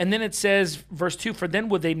 And then it says, verse 2, for then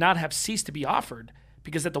would they not have ceased to be offered,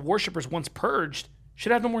 because that the worshipers once purged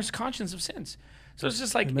should have no more conscience of sins. So it's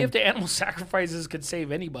just like if the animal sacrifices could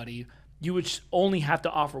save anybody, you would only have to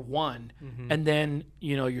offer one, and then,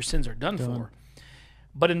 your sins are done for.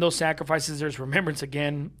 But in those sacrifices, there's remembrance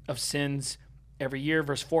again of sins every year.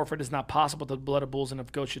 Verse 4, for it is not possible that the blood of bulls and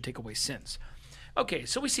of goats should take away sins. Okay,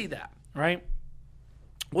 so we see that, right?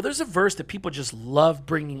 Well, there's a verse that people just love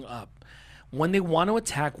bringing up when they want to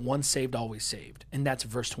attack once saved, always saved. And that's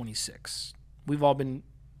verse 26. We've all been,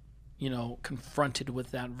 confronted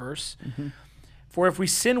with that verse. For if we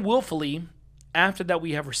sin willfully, after that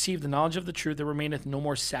we have received the knowledge of the truth, there remaineth no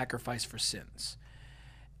more sacrifice for sins.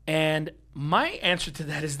 And my answer to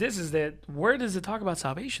that is this, is that where does it talk about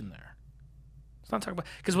salvation there? It's not talking about,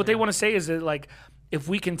 because what they want to say is that, like, if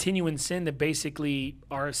we continue in sin, that basically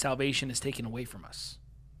our salvation is taken away from us.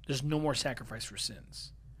 There's no more sacrifice for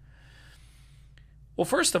sins. Well,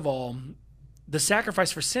 first of all, the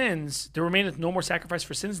sacrifice for sins, there remaineth no more sacrifice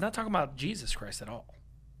for sins, is not talking about Jesus Christ at all.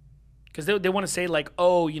 Because they want to say, like,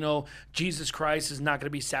 Jesus Christ is not going to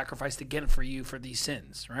be sacrificed again for you for these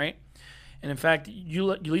sins, right? And in fact,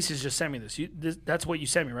 Ulysses just sent me this. That's what you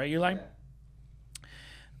sent me, right, Eli? Yeah.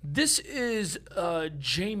 This is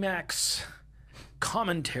J-Mac's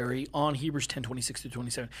commentary on Hebrews 10, 26 to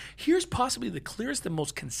 27. Here's possibly the clearest and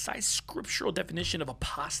most concise scriptural definition of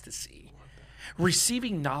apostasy.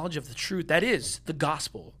 Receiving knowledge of the truth, that is, the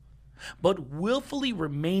gospel, but willfully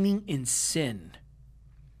remaining in sin.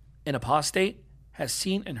 An apostate has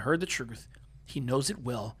seen and heard the truth. He knows it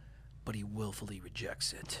well, but he willfully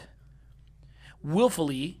rejects it.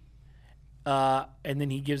 Willfully, and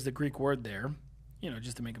then he gives the Greek word there,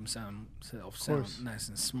 just to make him sound nice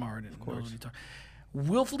and smart. And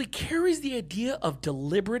willfully carries the idea of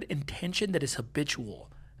deliberate intention that is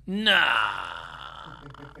habitual.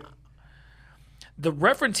 The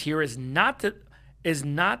reference here is not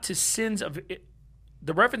to sins of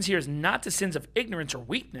ignorance or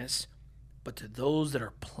weakness, but to those that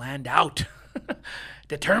are planned out,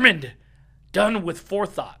 determined, done with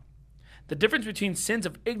forethought. The difference between sins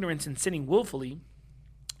of ignorance and sinning willfully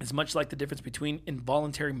is much like the difference between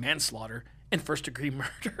involuntary manslaughter and first-degree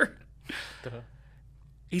murder.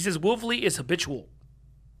 He says willfully is habitual.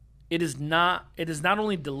 It is not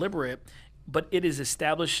only deliberate, but it is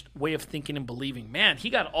established way of thinking and believing. Man, he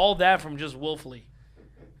got all that from just willfully.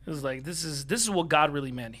 It was like, this is what God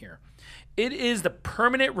really meant here. It is the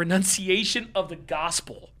permanent renunciation of the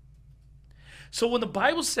gospel. So when the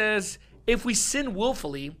Bible says, if we sin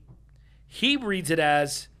willfully, he reads it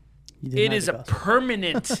as, it is a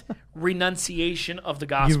permanent renunciation of the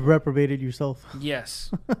gospel. You reprobated yourself. Yes.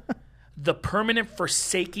 The permanent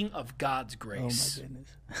forsaking of God's grace. Oh, my goodness.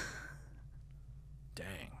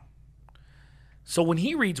 Dang. So when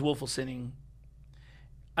he reads willful sinning,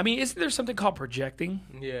 I mean, isn't there something called projecting?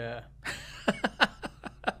 Yeah.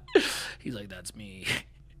 He's like, that's me.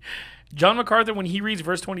 John MacArthur, when he reads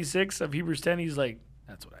verse 26 of Hebrews 10, he's like,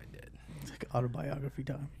 that's what I did. It's like autobiography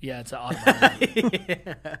time. Yeah, it's an autobiography.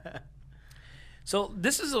 Yeah. So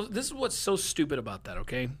this is what's so stupid about that,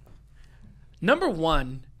 okay? Number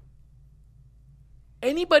one,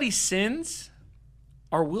 anybody sins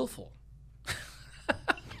are willful.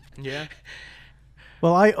 Yeah.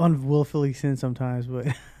 Well, I unwillfully sin sometimes, but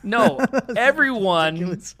no,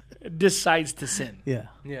 everyone decides to sin. Yeah.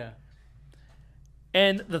 Yeah.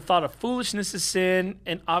 And the thought of foolishness is sin,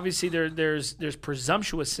 and obviously there's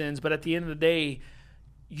presumptuous sins, but at the end of the day,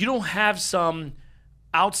 you don't have some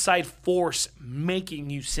outside force making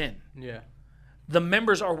you sin. Yeah. The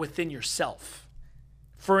members are within yourself.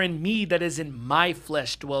 For in me that is in my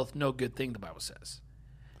flesh dwelleth no good thing, the Bible says.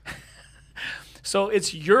 So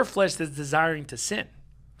it's your flesh that's desiring to sin.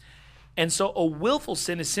 And so a willful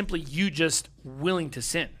sin is simply you just willing to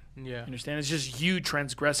sin. Yeah. Understand? It's just you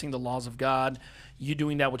transgressing the laws of God, you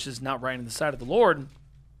doing that which is not right in the sight of the Lord.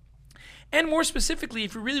 And more specifically,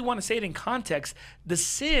 if you really want to say it in context, the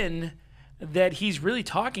sin that he's really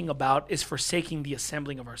talking about is forsaking the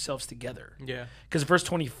assembling of ourselves together. Yeah. Because verse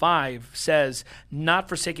 25 says, not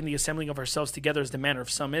forsaking the assembling of ourselves together as the manner of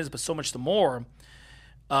some is, but so much the more,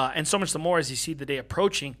 and so much the more as you see the day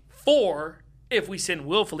approaching. For if we sin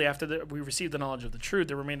willfully after we receive the knowledge of the truth,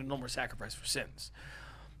 there remaineth no more sacrifice for sins.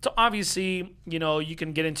 So obviously, you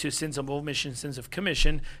can get into sins of omission, sins of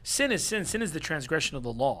commission. Sin is sin. Sin is the transgression of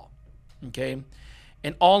the law. Okay?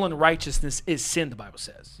 And all unrighteousness is sin, the Bible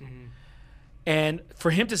says. Mm-hmm. And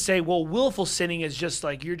for him to say, well, willful sinning is just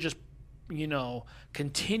like you're just,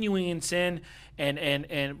 continuing in sin.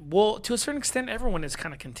 And well, to a certain extent, everyone is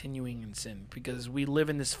kind of continuing in sin because we live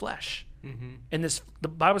in this flesh. Mm-hmm. And the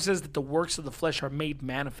Bible says that the works of the flesh are made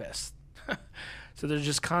manifest. So they're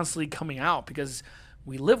just constantly coming out because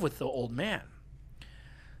we live with the old man.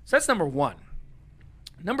 So that's number one.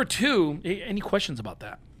 Number two, any questions about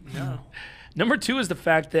that? No. Number two is the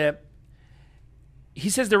fact that he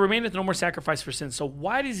says there remaineth no more sacrifice for sins. So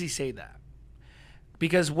why does he say that?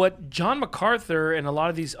 Because what John MacArthur and a lot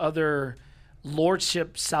of these other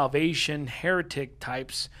lordship salvation heretic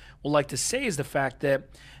types will like to say is the fact that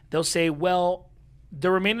they'll say, well,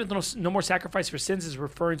 there remaineth no more sacrifice for sins is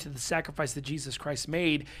referring to the sacrifice that Jesus Christ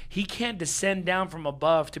made. He can't descend down from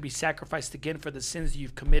above to be sacrificed again for the sins that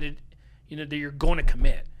you've committed, that you're going to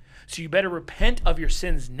commit. So you better repent of your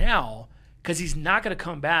sins now, because he's not going to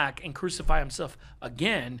come back and crucify himself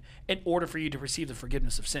again in order for you to receive the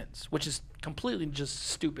forgiveness of sins, which is completely just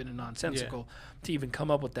stupid and nonsensical to even come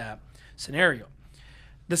up with that scenario.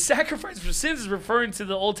 The sacrifice for sins is referring to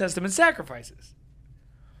the Old Testament sacrifices.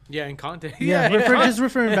 Yeah, in context. Just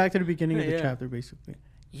referring back to the beginning of the chapter, basically.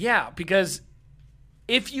 Yeah, because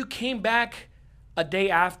if you came back a day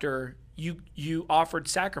after you offered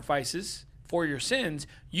sacrifices for your sins,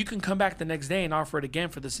 you can come back the next day and offer it again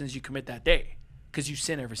for the sins you commit that day, because you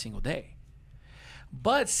sin every single day.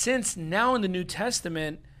 But since now in the New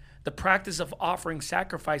Testament, the practice of offering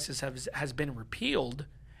sacrifices has been repealed,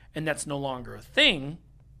 and that's no longer a thing,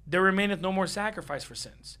 there remaineth no more sacrifice for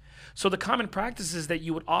sins. So the common practice is that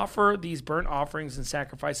you would offer these burnt offerings and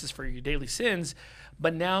sacrifices for your daily sins,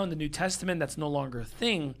 but now in the New Testament, that's no longer a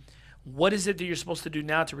thing. What is it that you're supposed to do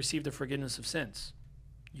now to receive the forgiveness of sins?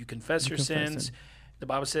 You confess your sins. The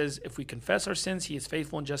Bible says if we confess our sins, he is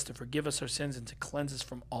faithful and just to forgive us our sins and to cleanse us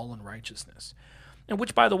from all unrighteousness. And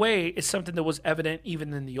which, by the way, is something that was evident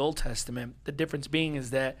even in the Old Testament. The difference being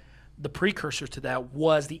is that the precursor to that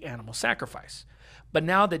was the animal sacrifice. But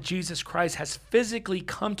now that Jesus Christ has physically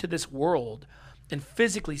come to this world and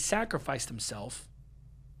physically sacrificed himself,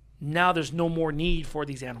 now there's no more need for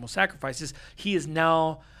these animal sacrifices. He is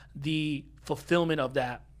now the fulfillment of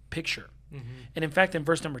that picture. Mm-hmm. And in fact, in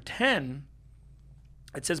verse number 10,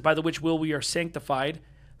 it says, by the which will we are sanctified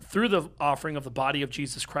through the offering of the body of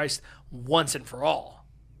Jesus Christ once and for all.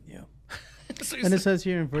 Yeah. And it says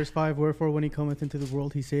here in verse 5, wherefore when he cometh into the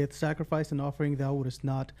world, he saith, sacrifice and offering thou wouldest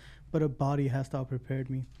not, but a body hast thou prepared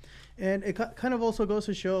me. And it kind of also goes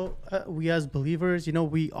to show we as believers,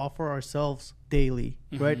 we offer ourselves daily,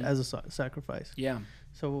 right, as a sacrifice. Yeah.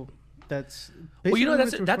 So that's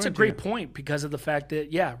that's a great point, because of the fact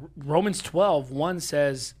that Romans 12:1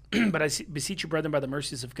 says, but I beseech you, brethren, by the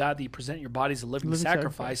mercies of God, that you present your bodies a living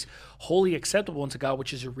sacrifice, wholly acceptable unto God,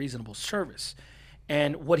 which is your reasonable service.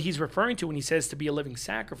 And what he's referring to when he says to be a living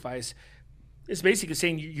sacrifice is basically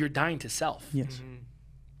saying you're dying to self. Yes. Mm-hmm.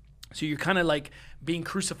 So you're kind of like being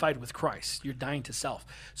crucified with Christ. You're dying to self.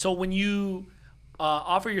 So when you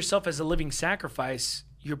offer yourself as a living sacrifice,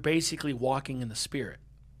 you're basically walking in the Spirit.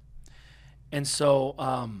 And so,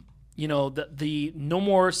 the no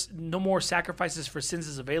more sacrifices for sins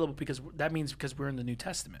is available, because we're in the New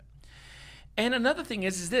Testament. And another thing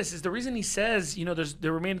is the reason he says,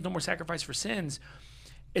 there remaineth no more sacrifice for sins.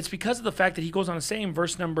 It's because of the fact that he goes on to say in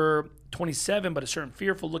verse number 27, but a certain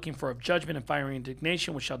fearful looking for of judgment and fiery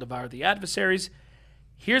indignation, which shall devour the adversaries.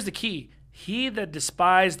 Here's the key. He that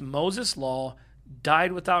despised Moses' law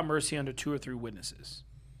died without mercy under 2 or 3 witnesses.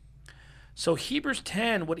 So what Hebrews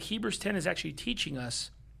 10 is actually teaching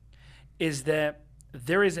us is that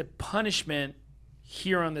there is a punishment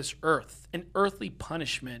here on this earth, an earthly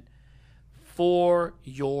punishment for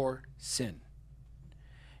your sin.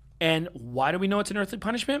 And why do we know it's an earthly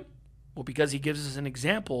punishment? Well, because he gives us an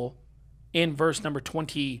example in verse number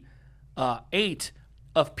 28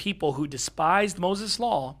 of people who despised Moses'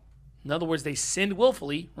 law. In other words, they sinned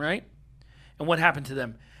willfully, right? And what happened to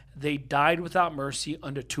them? They died without mercy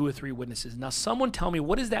under 2 or 3 witnesses. Now, someone tell me,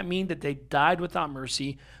 what does that mean that they died without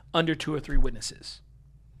mercy under 2 or 3 witnesses?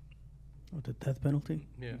 The death penalty?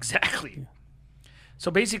 Yeah. Exactly. Yeah. So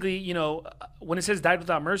basically, when it says died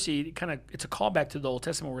without mercy, it's a callback to the Old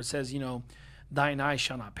Testament where it says, thine eyes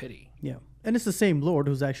shall not pity. Yeah. And it's the same Lord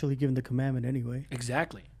who's actually given the commandment anyway.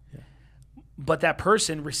 Exactly. Yeah. But that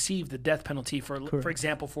person received the death penalty for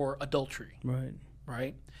example, for adultery. Right.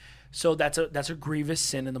 Right? So that's a grievous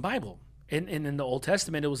sin in the Bible. And in the Old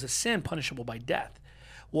Testament, it was a sin punishable by death.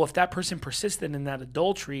 Well, if that person persisted in that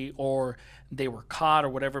adultery, or they were caught, or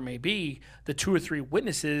whatever it may be, the 2 or 3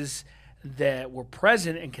 witnesses that were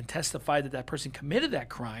present and can testify that that person committed that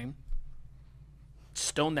crime,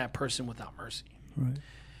 stone that person without mercy. Right.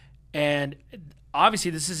 And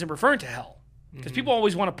obviously this isn't referring to hell, because people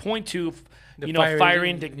always want to point to fiery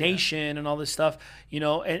indignation and all this stuff,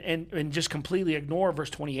 and just completely ignore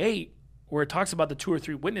verse 28 where it talks about the 2 or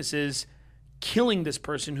 3 witnesses killing this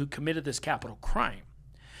person who committed this capital crime.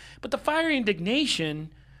 But the fiery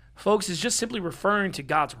indignation, folks, is just simply referring to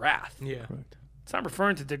God's wrath. Yeah. Correct. It's not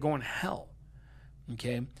referring to they're going to hell.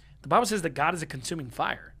 Okay? The Bible says that God is a consuming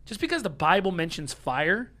fire. Just because the Bible mentions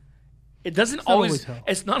fire It doesn't not always. always hell.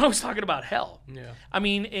 It's not always talking about hell. Yeah. I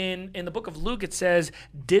mean, in the book of Luke, it says,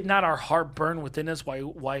 "Did not our heart burn within us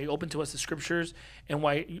while he opened to us the scriptures, and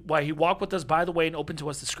why he walked with us by the way and opened to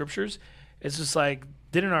us the scriptures?" It's just like,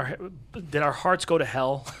 did our hearts go to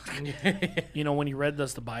hell? You know, when he read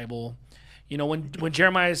us the Bible, you know, when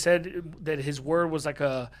Jeremiah said that his word was like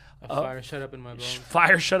a fire shut up in my bones.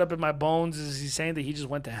 fire shut up in my bones, is he saying that he just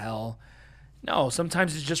went to hell? No,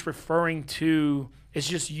 sometimes it's just referring to. It's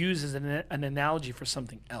just used as an analogy for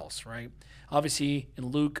something else, right? Obviously, in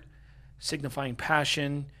Luke, signifying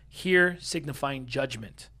passion. Here, signifying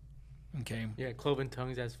judgment. Okay. Yeah, cloven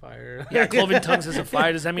tongues as fire. Yeah, cloven tongues as a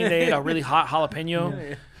fire. Does that mean they ate a really hot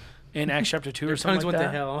jalapeno Yeah. in Acts chapter 2 Their or something tongues like went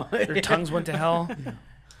that? to hell. Their tongues went to hell.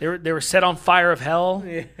 They were set on fire of hell.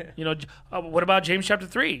 Yeah. You know, what about James chapter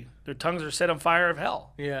 3? Their tongues are set on fire of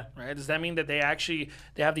hell. Yeah. Right? Does that mean that they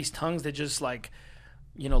have these tongues that just like,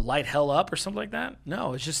 you know, light hell up or something like that?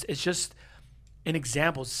 No, it's just an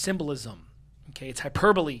example, symbolism. Okay, it's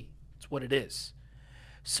hyperbole. It's what it is.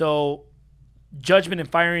 So, judgment and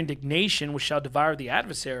fire indignation, which shall devour the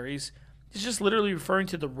adversaries, is just literally referring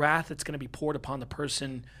to the wrath that's going to be poured upon the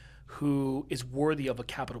person who is worthy of a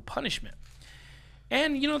capital punishment.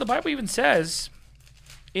 And, you know, the Bible even says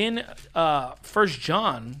in 1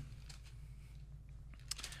 John,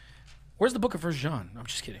 where's the book of 1 John? I'm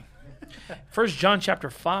just kidding. 1 John chapter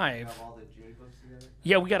 5. Have all the J books together?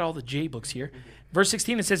 Yeah, we got all the J books here. Verse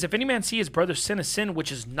 16, it says, if any man see his brother sin a sin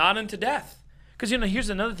which is not unto death. Because, you know, here's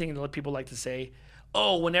another thing that people like to say.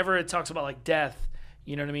 Oh, whenever it talks about like death,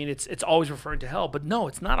 you know what I mean? It's always referring to hell. But no,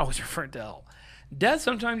 it's not always referring to hell. Death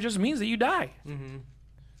sometimes just means that you die.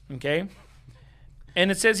 Mm-hmm. Okay? And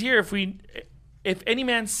it says here, if any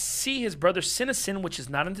man see his brother sin a sin which is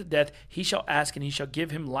not unto death, he shall ask, and he shall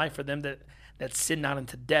give him life for them that sin not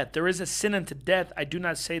unto death. There is a sin unto death. I do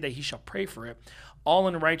not say that he shall pray for it. All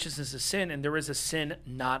unrighteousness is sin, and there is a sin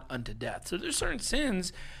not unto death. So there's certain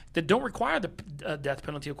sins that don't require the death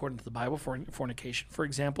penalty according to the Bible. For fornication, for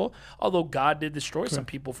example, although God did destroy some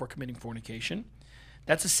people for committing fornication,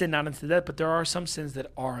 that's a sin not unto death. But there are some sins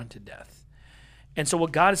that are unto death. And so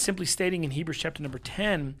what God is simply stating in Hebrews chapter number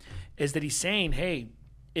 10 is that he's saying, hey,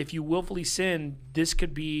 if you willfully sin, this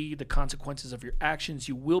could be the consequences of your actions.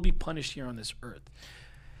 You will be punished here on this earth.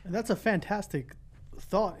 And that's a fantastic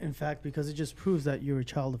thought, in fact, because it just proves that you're a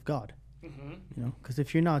child of God. Mm-hmm. You know, because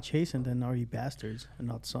if you're not chastened, then are you bastards and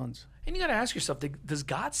not sons? And you got to ask yourself, does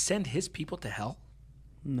God send his people to hell?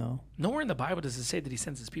 No. Nowhere in the Bible does it say that he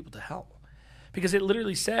sends his people to hell. Because it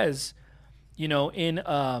literally says, you know, in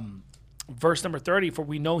verse number 30, for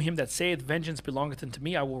we know him that saith, vengeance belongeth unto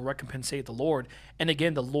me, I will recompense, saith the Lord. And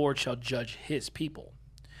again, the Lord shall judge his people.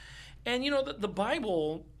 And, you know, the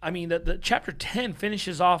Bible, I mean, the chapter 10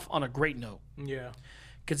 finishes off on a great note. Yeah.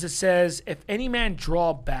 Because it says, if any man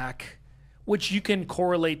draw back, which you can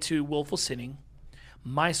correlate to willful sinning,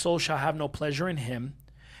 my soul shall have no pleasure in him.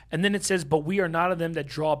 And then it says, but we are not of them that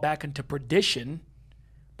draw back into perdition,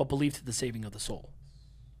 but believe to the saving of the soul.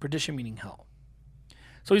 Perdition meaning hell.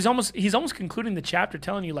 So he's almost concluding the chapter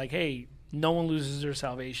telling you, like, hey, no one loses their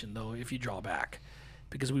salvation, though, if you draw back,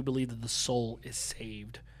 because we believe that the soul is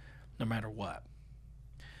saved no matter what.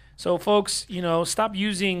 So, folks, you know, stop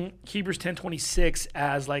using Hebrews 10:26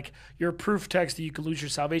 as like your proof text that you could lose your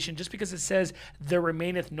salvation. Just because it says there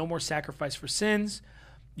remaineth no more sacrifice for sins,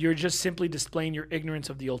 you're just simply displaying your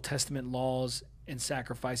ignorance of the Old Testament laws and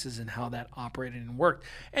sacrifices and how that operated and worked.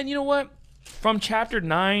 And you know what? From chapter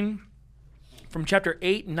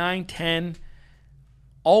 8, 9, 10,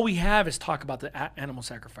 all we have is talk about the animal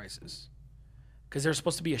sacrifices, because they're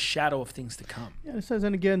supposed to be a shadow of things to come. Yeah, it says,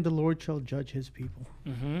 and again, the Lord shall judge his people.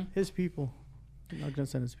 Mm-hmm. His people. He's not going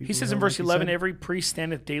to send his people. He says to in hell, verse like he 11, said. every priest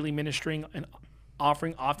standeth daily ministering and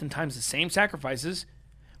offering oftentimes the same sacrifices,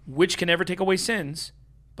 which can never take away sins.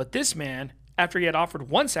 But this man, after he had offered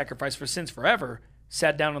one sacrifice for sins forever,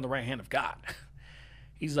 sat down on the right hand of God.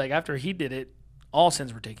 He's like, after he did it, all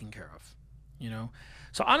sins were taken care of, you know?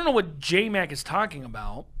 So I don't know what J-Mac is talking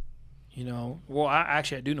about, you know? Well, I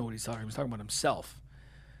do know what he's talking about. He's talking about himself.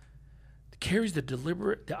 It carries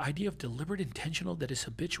the idea of deliberate, intentional, that is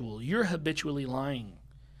habitual. You're habitually lying,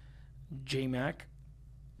 J-Mac.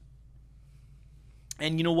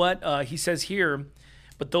 And you know what? He says here,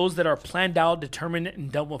 but those that are planned out, determined,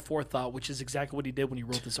 and done with forethought, which is exactly what he did when he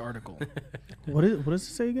wrote this article. What does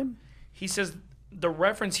it say again? He says the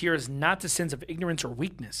reference here is not to sins of ignorance or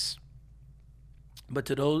weakness, but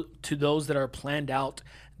to those that are planned out,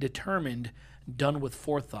 determined, done with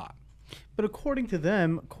forethought. But according to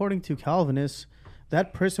them, according to Calvinists,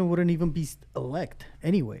 that person wouldn't even be elect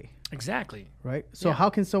anyway. Exactly. Right? So Yeah. how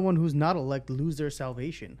can someone who's not elect lose their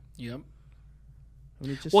salvation? Yep. I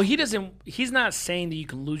mean, just, Well, he's not saying that you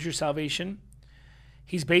can lose your salvation.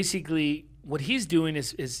 He's basically, what he's doing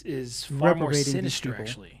is far more Reprobating these sinister, people.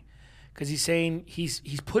 actually. Because he's saying, he's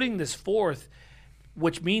putting this forth,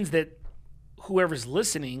 which means that whoever's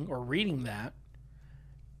listening or reading that,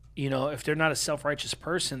 if they're not a self-righteous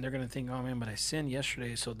person, they're going to think, oh man, but I sinned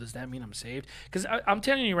yesterday, so does that mean I'm saved? Because I'm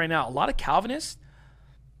telling you right now, a lot of Calvinists,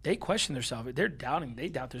 they question their salvation. They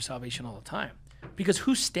doubt their salvation all the time. Because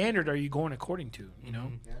whose standard are you going according to, You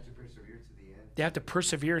have to persevere to the end. They have to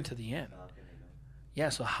persevere into the end. How can they know? Yeah,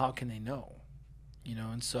 so how can they know?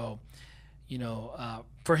 And so,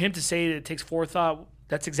 for him to say that it takes forethought,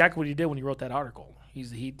 that's exactly what he did when he wrote that article.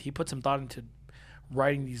 He put some thought into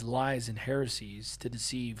writing these lies and heresies to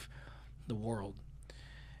deceive the world.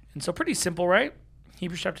 And so pretty simple, right?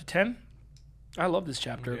 Hebrews chapter 10. I love this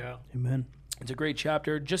chapter. Yeah. Amen. It's a great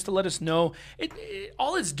chapter just to let us know.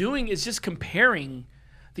 All it's doing is just comparing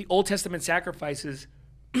the Old Testament sacrifices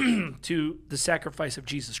to the sacrifice of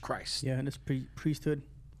Jesus Christ. Yeah, and it's priesthood.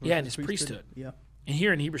 Yeah, and versus it's priesthood. Yeah. And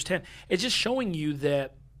here in Hebrews 10, it's just showing you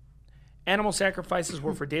that animal sacrifices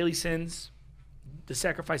were for daily sins. The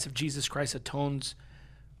sacrifice of Jesus Christ atones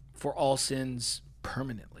for all sins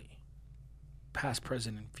permanently, past,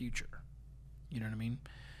 present, and future. You know what I mean?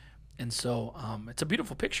 And so it's a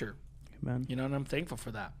beautiful picture, Amen. and I'm thankful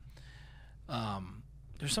for that.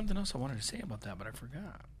 There's something else I wanted to say about that, but I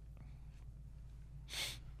forgot.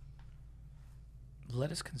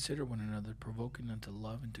 Let us consider one another, provoking unto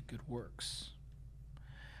love and to good works.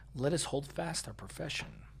 Let us hold fast our profession.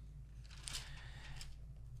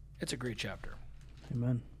 It's a great chapter.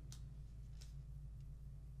 Amen.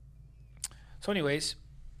 So anyways,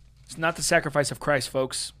 it's not the sacrifice of Christ,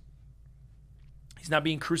 folks. He's not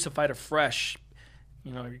being crucified afresh.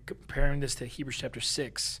 You're comparing this to Hebrews chapter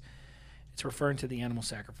 6. It's referring to the animal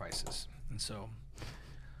sacrifices. And so,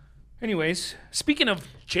 anyways, speaking of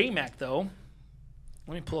JMAC, though,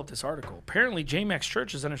 let me pull up this article. Apparently, JMAC's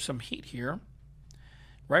church is under some heat here.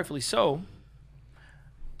 Rightfully so.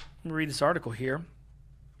 Let me read this article here.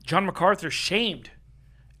 John MacArthur shamed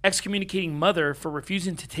excommunicating mother for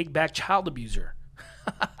refusing to take back child abuser.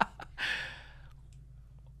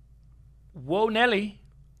 Whoa, Nelly.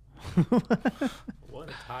 What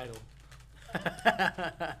a title.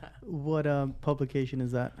 What publication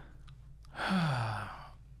is that?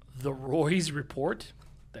 The Roy's Report?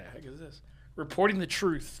 The heck is this? Reporting the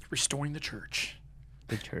truth, restoring the church.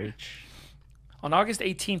 The church. On August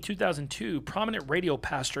 18, 2002, prominent radio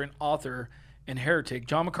pastor and author and heretic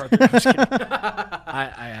John MacArthur, I'm just kidding.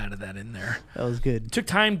 I added that in there, That was good. took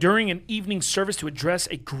time during an evening service to address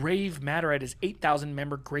a grave matter at his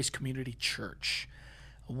 8,000-member Grace Community Church.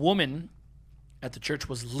 A woman at the church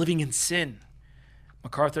was living in sin,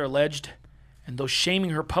 MacArthur alleged, and though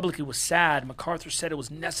shaming her publicly was sad, MacArthur said it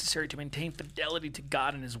was necessary to maintain fidelity to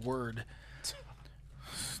God and his word.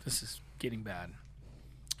 This is getting bad.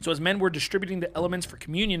 So as men were distributing the elements for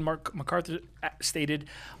communion, MacArthur stated,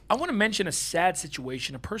 I want to mention a sad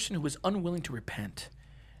situation, a person who is unwilling to repent.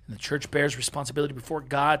 And the church bears responsibility before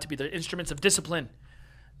God to be the instruments of discipline.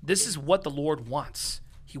 This is what the Lord wants.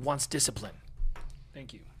 He wants discipline.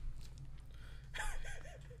 Thank you.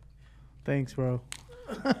 Thanks, bro.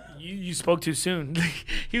 You spoke too soon.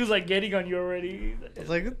 He was like getting on you already. It's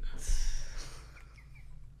like, I'm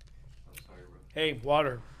sorry, bro. Hey,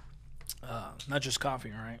 water. Not just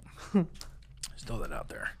coffee, all right? Just throw that out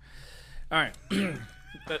there. All right.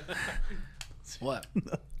 What?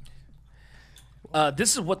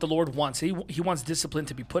 This is what the Lord wants. He wants discipline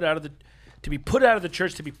to be put out of the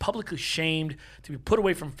church, to be publicly shamed, to be put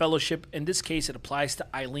away from fellowship. In this case, it applies to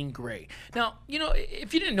Eileen Gray. Now,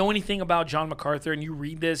 if you didn't know anything about John MacArthur and you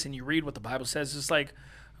read this and you read what the Bible says, it's like,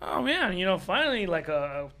 oh man, finally, like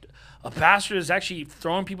a pastor is actually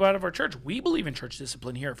throwing people out of our church. We believe in church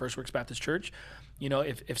discipline here at First Works Baptist Church.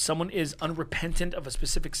 If someone is unrepentant of a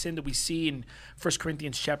specific sin that we see in 1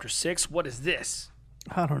 Corinthians chapter 6, what is this?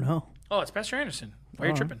 I don't know. Oh, it's Pastor Anderson. Why are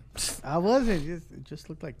you tripping? I wasn't. It just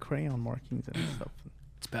looked like crayon markings and stuff.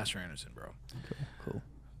 It's Pastor Anderson, bro. Cool.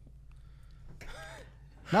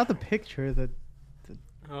 Not the picture, the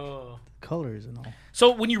Oh. colors and all.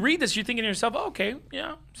 So when you read this, you're thinking to yourself, oh, okay,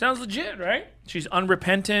 yeah, sounds legit, right? She's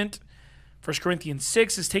unrepentant. 1 Corinthians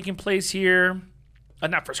 6 is taking place here.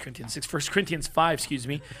 Not 1 Corinthians 6, 1 Corinthians 5,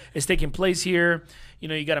 is taking place here.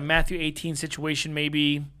 You got a Matthew 18 situation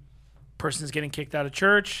maybe. Person's getting kicked out of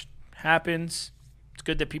church. Happens. It's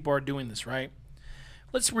good that people are doing this, right?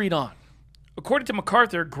 Let's read on. According to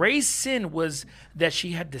MacArthur, Gray's sin was that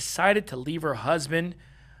she had decided to leave her husband,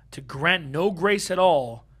 to grant no grace at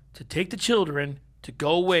all, to take the children, to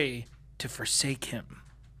go away, to forsake him.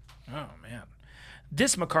 Oh, man.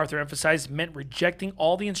 This, MacArthur emphasized, meant rejecting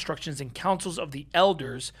all the instructions and counsels of the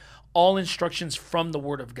elders, all instructions from the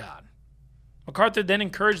Word of God. MacArthur then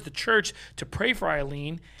encouraged the church to pray for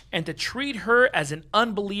Eileen and to treat her as an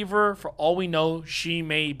unbeliever for all we know she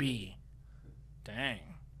may be. Dang.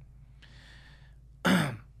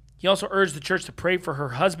 He also urged the church to pray for her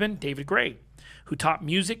husband, David Gray, who taught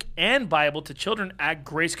music and Bible to children at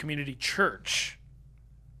Grace Community Church.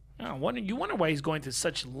 You wonder why he's going to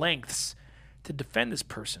such lengths to defend this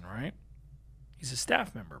person, right? He's a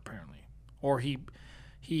staff member, apparently. Or he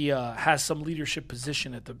has some leadership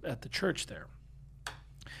position at the church there.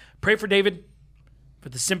 Pray for David, for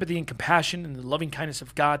the sympathy and compassion and the loving kindness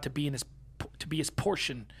of God to be his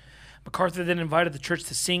portion. MacArthur then invited the church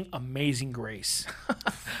to sing Amazing Grace.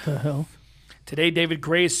 The hell? Today, David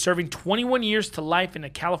Gray is serving 21 years to life in a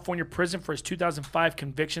California prison for his 2005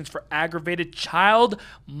 convictions for aggravated child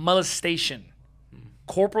molestation,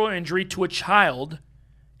 corporal injury to a child,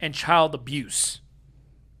 and child abuse.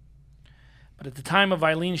 But at the time of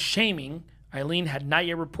Eileen's shaming, Eileen had not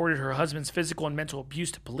yet reported her husband's physical and mental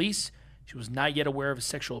abuse to police. She was not yet aware of his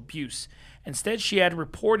sexual abuse. Instead, she had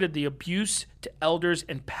reported the abuse to elders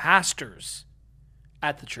and pastors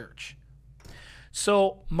at the church.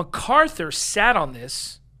 So MacArthur sat on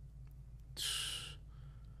this.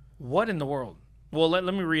 What in the world? Well, let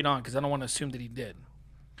me read on because I don't want to assume that he did.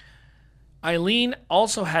 Eileen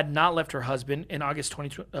also had not left her husband in August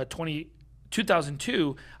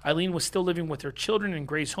 2002. Eileen was still living with her children in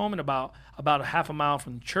Gray's home and about a half a mile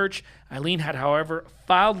from the church. Eileen had, however,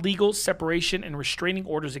 filed legal separation and restraining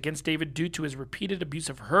orders against David due to his repeated abuse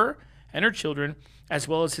of her and her children, as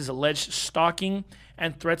well as his alleged stalking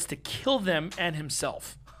and threats to kill them and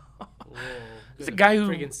himself. This is a guy who,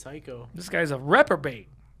 friggin' psycho. This guy's a reprobate.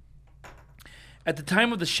 At the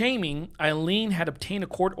time of the shaming, Eileen had obtained a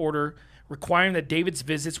court order requiring that David's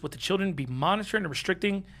visits with the children be monitored and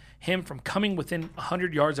restricting him from coming within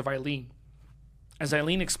 100 yards of Eileen. As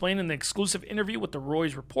Eileen explained in the exclusive interview with the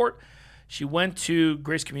Roy's Report, she went to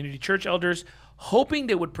Grace Community Church elders hoping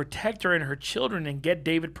they would protect her and her children and get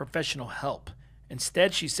David professional help.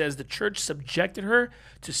 Instead, she says the church subjected her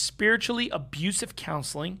to spiritually abusive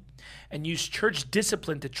counseling and used church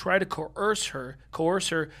discipline to try to coerce her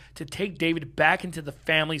to take David back into the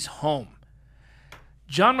family's home.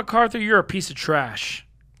 John MacArthur, you're a piece of trash.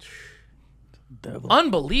 Devil.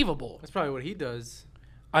 Unbelievable. That's probably what he does.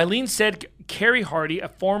 Eileen said Carrie Hardy, a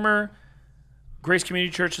former Grace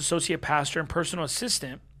Community Church associate pastor and personal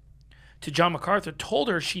assistant to John MacArthur, told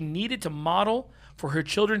her she needed to model for her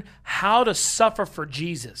children how to suffer for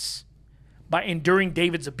Jesus by enduring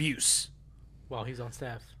David's abuse. While he's on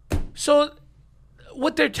staff. So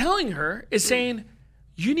what they're telling her is saying,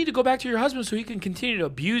 you need to go back to your husband so he can continue to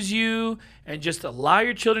abuse you and just allow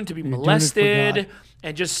your children to be molested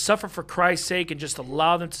and just suffer for Christ's sake and just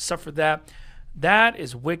allow them to suffer that. That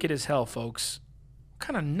is wicked as hell, folks. What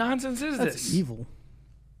kind of nonsense is That's this? evil.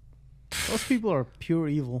 Those people are pure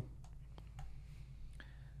evil.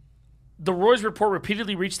 The Roy's Report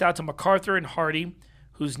repeatedly reached out to MacArthur and Hardy,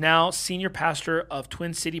 who's now senior pastor of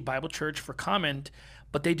Twin City Bible Church, for comment,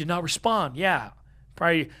 but they did not respond. Yeah.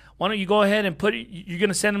 Probably, why don't you go ahead and you're going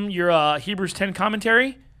to send them your Hebrews 10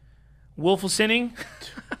 commentary? Willful sinning?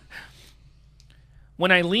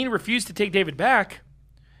 When Eileen refused to take David back,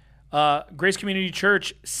 Grace Community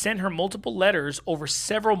Church sent her multiple letters over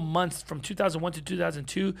several months from 2001 to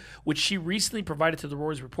 2002, which she recently provided to the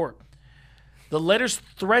Roy's Report. The letters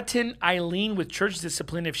threaten Eileen with church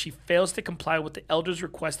discipline if she fails to comply with the elders'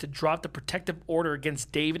 request to drop the protective order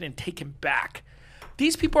against David and take him back.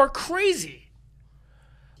 These people are crazy.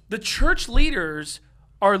 The church leaders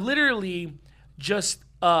are literally just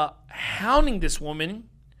hounding this woman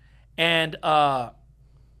and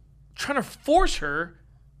trying to force her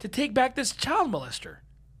to take back this child molester.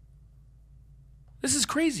 This is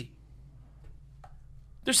crazy.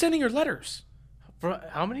 They're sending her letters. For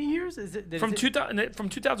how many years is it? From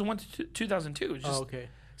 2001 to 2002. Just okay.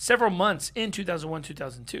 Several months in 2001,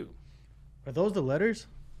 2002. Are those the letters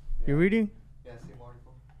you're reading? Yeah, same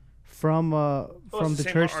article. From it's the the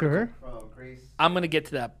same church to article. her? From Grace. I'm going to get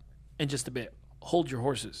to that in just a bit. Hold your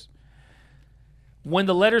horses. When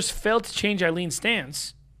the letters failed to change Eileen's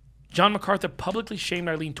stance, John MacArthur publicly shamed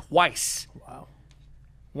Eileen twice. Wow.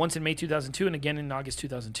 Once in May 2002 and again in August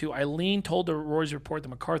 2002. Eileen told the Roy's Report that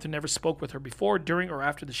MacArthur never spoke with her before, during, or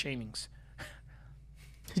after the shamings.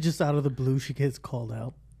 Just out of the blue, she gets called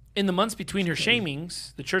out. In the months between her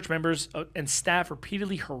shamings, the church members and staff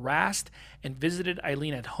repeatedly harassed and visited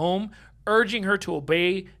Eileen at home, urging her to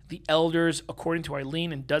obey the elders, according to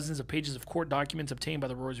Eileen and dozens of pages of court documents obtained by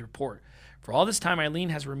the Roy's report. For all this time, Eileen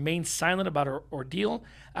has remained silent about her ordeal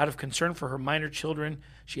out of concern for her minor children.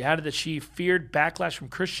 She added that she feared backlash from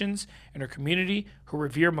Christians in her community who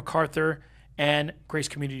revere MacArthur and Grace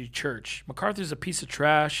Community Church. MacArthur's a piece of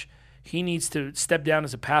trash. He needs to step down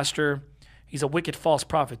as a pastor. He's a wicked false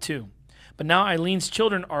prophet too. But now Eileen's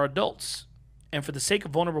children are adults. And for the sake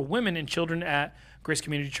of vulnerable women and children at Grace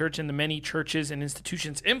Community Church and the many churches and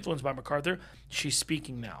institutions influenced by MacArthur, she's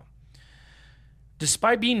speaking now.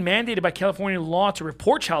 Despite being mandated by California law to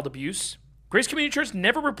report child abuse, Grace Community Church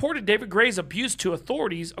never reported David Gray's abuse to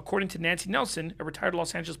authorities, according to Nancy Nelson, a retired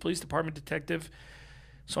Los Angeles Police Department detective,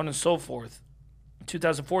 so on and so forth. In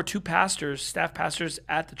 2004, 2 pastors, staff pastors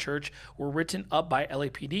at the church, were written up by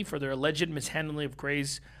LAPD for their alleged mishandling of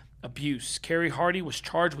Gray's abuse. Carrie Hardy was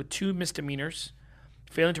charged with 2 misdemeanors,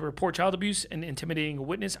 failing to report child abuse and intimidating a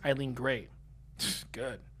witness, Eileen Gray.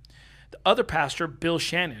 Good. The other pastor, Bill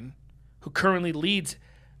Shannon, who currently leads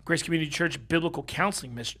Grace Community Church Biblical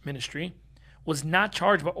Counseling Ministry, was not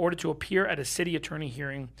charged but ordered to appear at a city attorney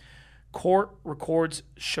hearing. Court records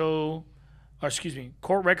show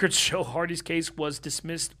Hardy's case was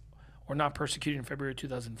dismissed or not persecuted in February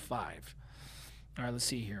 2005. All right, let's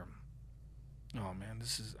see here. Oh, man,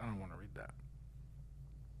 I don't want to read that.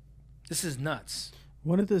 This is nuts.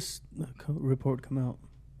 When did this report come out?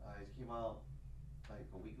 It came out like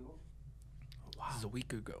a week ago. Wow. This is a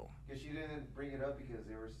week ago. Because she didn't bring it up because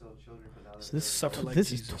they were still children. But now So this suffer like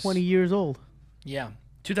this Jesus. is 20 years old. Yeah.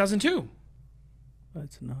 2002.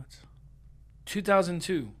 That's nuts.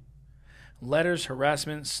 2002. Letters,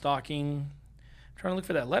 harassment, stalking. I'm trying to look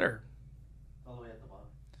for that letter. all the way at the bottom.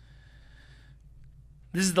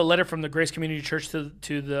 This is the letter from the Grace Community Church to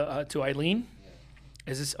Eileen.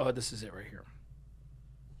 Yeah. Is this? Oh, this is it right here.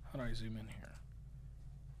 How do I zoom in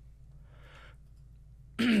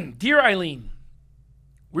here? Dear Eileen,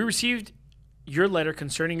 we received your letter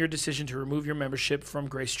concerning your decision to remove your membership from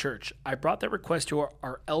Grace Church. I brought that request to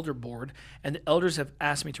our elder board, and the elders have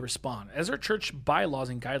asked me to respond. As our church bylaws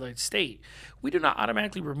and guidelines state, we do not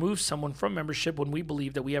automatically remove someone from membership when we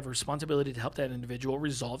believe that we have a responsibility to help that individual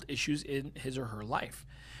resolve issues in his or her life.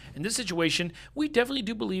 In this situation, we definitely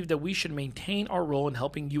do believe that we should maintain our role in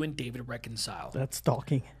helping you and David reconcile. That's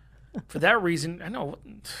stalking. For that reason,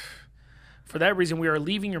 For that reason, we are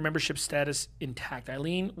leaving your membership status intact.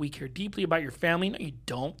 Eileen, we care deeply about your family. No, you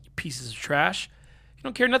don't, you pieces of trash. You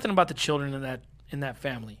don't care nothing about the children in that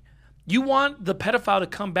family. You want the pedophile to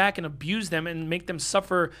come back and abuse them and make them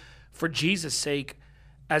suffer for Jesus' sake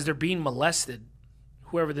as they're being molested,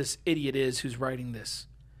 whoever this idiot is who's writing this.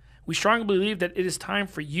 We strongly believe that it is time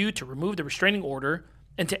for you to remove the restraining order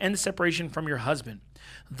and to end the separation from your husband.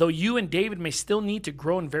 Though you and David may still need to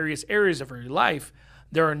grow in various areas of your life,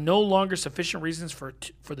 there are no longer sufficient reasons for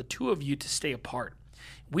the two of you to stay apart.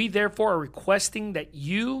 We therefore are requesting that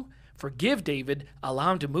you forgive David,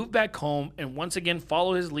 allow him to move back home, and once again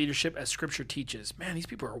follow his leadership as Scripture teaches. Man, these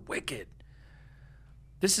people are wicked.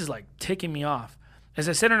 This is like ticking me off. As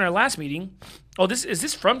I said in our last meeting, is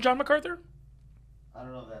this from John MacArthur? I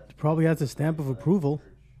don't know if that's Probably has a stamp of approval.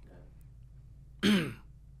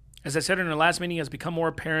 As I said in our last meeting, it has become more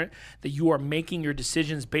apparent that you are making your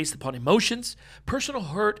decisions based upon emotions, personal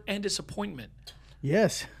hurt, and disappointment.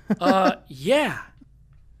 Yes. Yeah.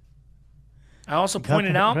 I also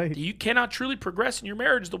pointed that out right. that you cannot truly progress in your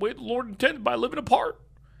marriage the way the Lord intended by living apart.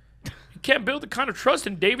 You can't build the kind of trust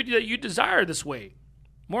in David that you desire this way.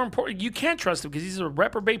 More important, you can't trust him because he's a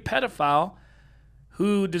reprobate pedophile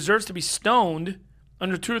who deserves to be stoned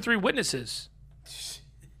under 2 or 3 witnesses.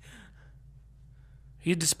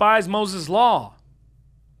 He despised Moses' law,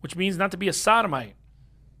 which means not to be a sodomite.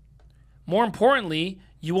 More importantly,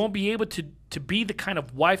 you won't be able to be the kind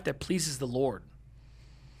of wife that pleases the Lord.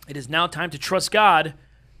 It is now time to trust God,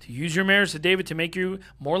 to use your marriage to David to make you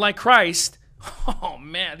more like Christ. Oh,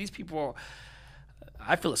 man, these people,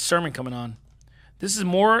 I feel a sermon coming on. This is a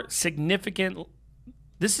more significant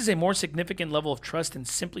level of trust than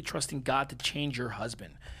simply trusting God to change your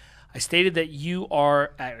husband. I stated that you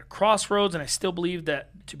are at a crossroads, and I still believe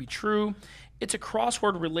that to be true. It's a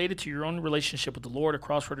crossword related to your own relationship with the Lord, a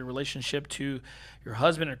crossword in relationship to your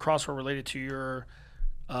husband, and a crossword related to your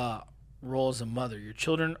role as a mother. Your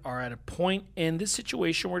children are at a point in this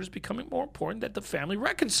situation where it's becoming more important that the family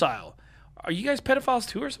reconcile. Are you guys pedophiles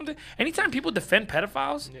too or something? Anytime people defend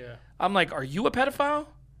pedophiles, I'm like, are you a pedophile?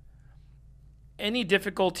 Any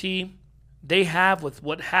difficulty they have with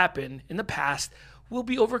what happened in the past will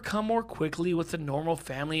be overcome more quickly with the normal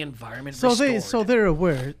family environment So restored. they're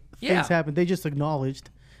aware Yeah. things happen. They just acknowledged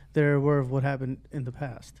they're aware of what happened in the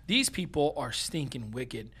past. These people are stinking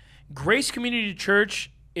wicked. Grace Community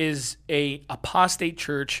Church is a apostate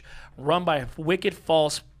church run by a wicked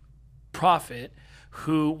false prophet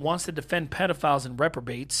who wants to defend pedophiles and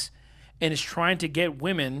reprobates and is trying to get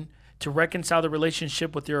women to reconcile the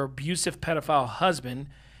relationship with their abusive pedophile husband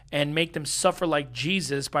and make them suffer like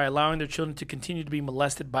Jesus by allowing their children to continue to be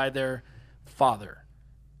molested by their father.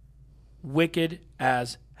 Wicked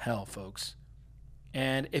as hell, folks.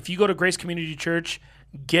 And if you go to Grace Community Church,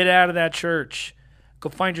 get out of that church. Go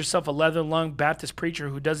find yourself a leather-lunged Baptist preacher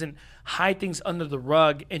who doesn't hide things under the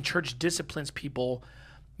rug and church disciplines people,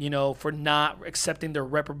 for not accepting their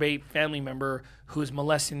reprobate family member who is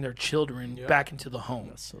molesting their children back into the home.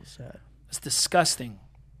 That's so sad. It's disgusting.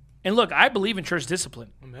 And look, I believe in church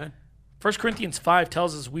discipline. Amen. 1 Corinthians 5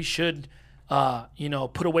 tells us we should,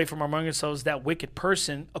 put away from among ourselves that wicked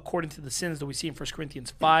person according to the sins that we see in 1 Corinthians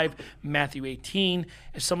 5, Matthew 18.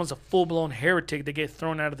 If someone's a full-blown heretic, they get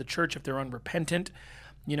thrown out of the church if they're unrepentant.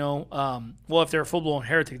 If they're a full-blown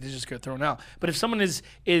heretic, they just get thrown out. But if someone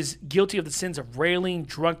is guilty of the sins of railing,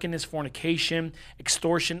 drunkenness, fornication,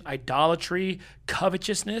 extortion, idolatry,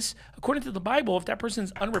 covetousness, according to the Bible, if that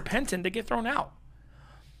person's unrepentant, they get thrown out.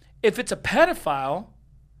 If it's a pedophile,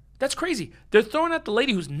 that's crazy. They're throwing out the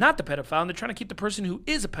lady who's not the pedophile, and they're trying to keep the person who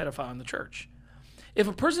is a pedophile in the church. If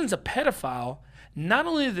a person's a pedophile, not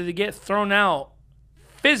only do they get thrown out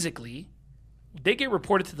physically, they get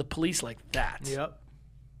reported to the police like that. Yep.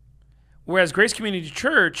 Whereas Grace Community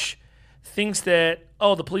Church thinks that,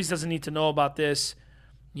 the police doesn't need to know about this.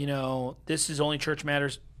 This is only church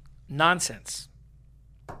matters. Nonsense.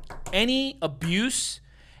 Any abuse,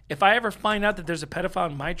 if I ever find out that there's a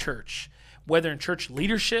pedophile in my church, whether in church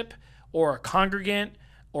leadership or a congregant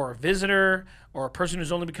or a visitor or a person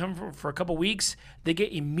who's only been coming for a couple weeks, they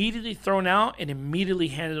get immediately thrown out and immediately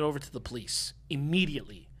handed over to the police.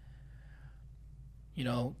 Immediately.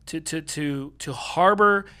 To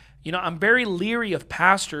harbor... I'm very leery of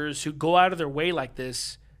pastors who go out of their way like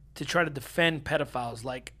this to try to defend pedophiles.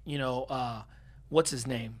 Like, what's his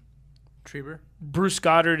name? Treber. Bruce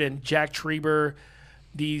Goddard and Jack Treber.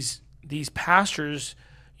 These pastors,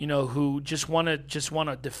 who just want to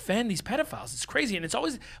defend these pedophiles. It's crazy, and it's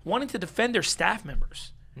always wanting to defend their staff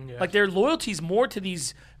members. Yes. Like their loyalty is more to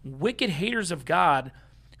these wicked haters of God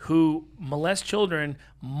who molest children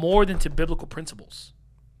more than to biblical principles.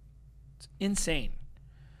 It's insane.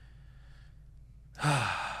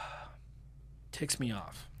 Ticks me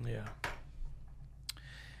off. Yeah.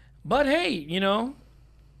 But hey,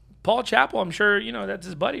 Paul Chappell, I'm sure, that's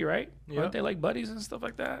his buddy, right? Yep. Aren't they like buddies and stuff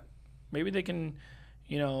like that? Maybe they can,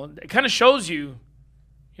 it kind of shows you,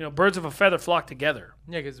 birds of a feather flock together.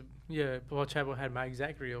 Yeah, because Paul Chappell had Mike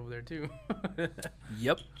Zachary over there too.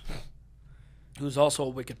 Yep. Who's also a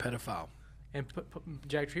wicked pedophile. And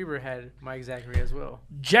Jack Treber had Mike Zachary as well.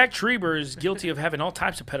 Jack Treber is guilty of having all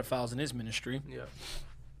types of pedophiles in his ministry. Yeah.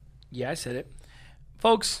 Yeah, I said it.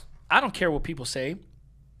 Folks, I don't care what people say.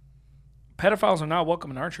 Pedophiles are not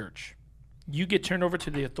welcome in our church. You get turned over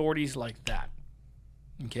to the authorities like that.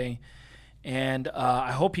 Okay? And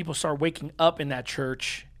I hope people start waking up in that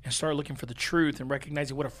church and start looking for the truth and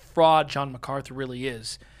recognizing what a fraud John MacArthur really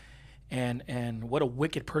is. And what a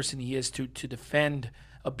wicked person he is to defend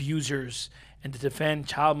abusers and to defend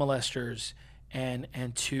child molesters and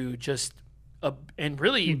to just and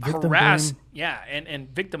really harass and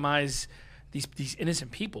victimize these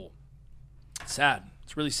innocent people. It's sad.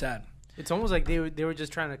 It's really sad. It's almost like they were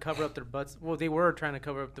just trying to cover up their butts. Well, they were trying to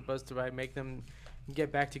cover up the butts to make them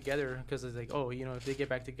get back together because it's like, if they get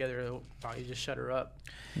back together, they'll probably just shut her up.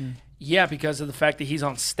 Yeah, because of the fact that he's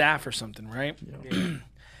on staff or something, right? Yeah.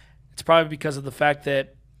 It's probably because of the fact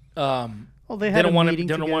that They don't want it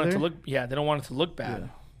to look. Yeah, they don't want it to look bad.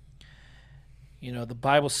 Yeah. The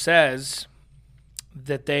Bible says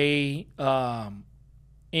that they,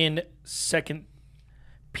 in 2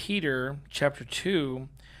 Peter chapter 2,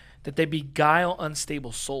 that they beguile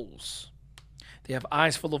unstable souls. They have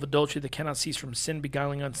eyes full of adultery that cannot cease from sin,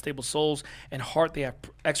 beguiling unstable souls, and heart they have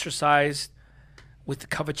exercised with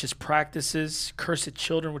covetous practices, cursed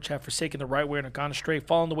children which have forsaken the right way and are gone astray,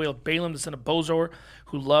 fallen the way of Balaam the son of Bozor,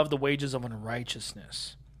 who loved the wages of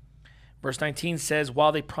unrighteousness. Verse 19 says,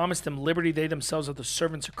 while they promised them liberty, they themselves are the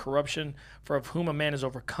servants of corruption, for of whom a man is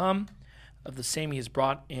overcome, of the same he is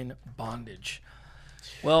brought in bondage.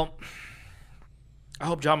 Well, I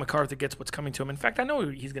hope John MacArthur gets what's coming to him. In fact, I know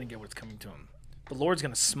he's going to get what's coming to him. The Lord's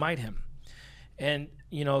going to smite him. And,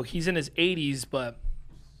 he's in his 80s, but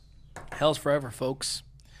hell's forever, folks.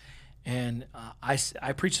 And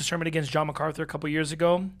I preached a sermon against John MacArthur a couple years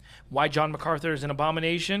ago, why John MacArthur is an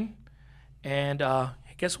abomination. And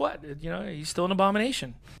guess what? He's still an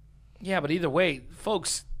abomination. Yeah, but either way,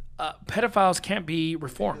 folks, pedophiles can't be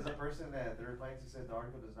reformed. Because the person that they're replying to said the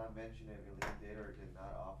article does not mention if he did or did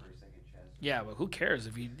not offer a second chance. Yeah, but who cares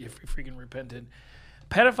if he freaking repented?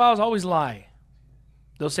 Pedophiles always lie.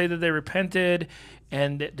 They'll say that they repented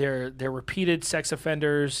and they're repeated sex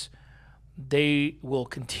offenders. They will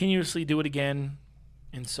continuously do it again.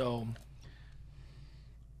 And so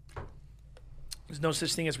there's no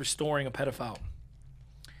such thing as restoring a pedophile.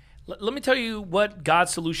 Let me tell you what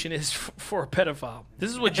God's solution is for a pedophile. This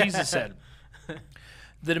is what Jesus said.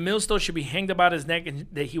 That a millstone should be hanged about his neck and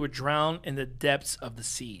that he would drown in the depths of the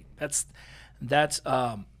sea. That's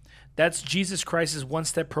Jesus Christ's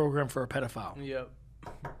one-step program for a pedophile. Yep.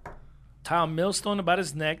 Tie a millstone about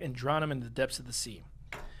his neck and drown him in the depths of the sea.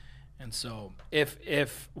 And so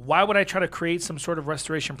why would I try to create some sort of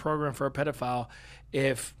restoration program for a pedophile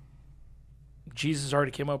if Jesus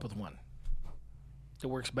already came up with one that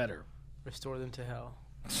works better? Restore them to hell.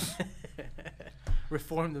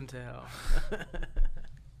 Reform them to hell.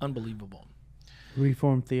 Unbelievable.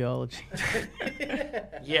 Reformed theology.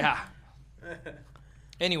 Yeah.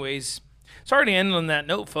 Anyways, sorry to end on that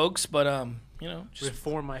note, folks, but just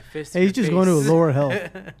Reform my fist. Hey, he's just going to a lower hell.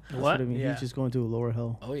 That's what? I mean. Yeah. He's just going to a lower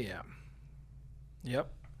hell. Oh yeah.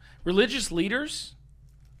 Yep. Religious leaders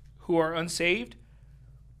who are unsaved,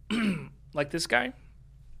 like this guy,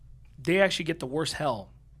 they actually get the worst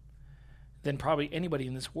hell than probably anybody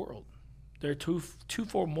in this world. They're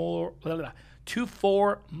twofold more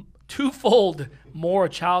a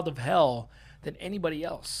child of hell than anybody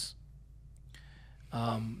else.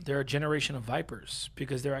 They're a generation of vipers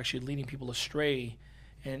because they're actually leading people astray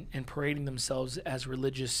and parading themselves as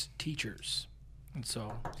religious teachers. And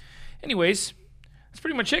so, anyways, that's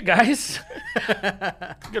pretty much it, guys.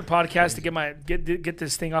 Good podcast to get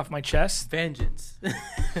this thing off my chest. Vengeance.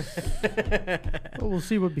 Well, we'll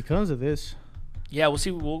see what becomes of this. Yeah, we'll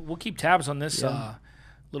see. We'll keep tabs on this Yeah.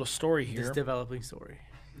 little story here. This dedeveloping story.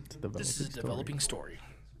 This is a developing story.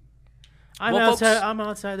 I'm Well, outside. folks- I'm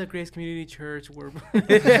outside the Grace Community Church. We're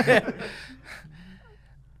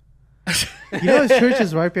You know, his church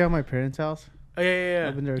is right behind my parents' house. Oh yeah.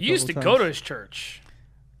 I've been there. You used to go to his church.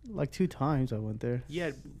 like 2 times. I went there.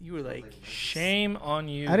 Yeah, you were like, Shame on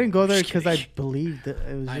you. I didn't go there Just because I kidding. believed that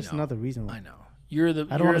it was I just know. another reason. I know. You're the.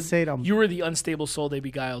 I don't want to say it. You were the unstable soul they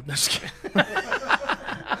beguiled. No, just kidding.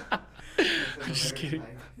 Just kidding.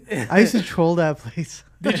 I used to troll that place.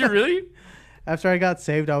 Did you really? After I got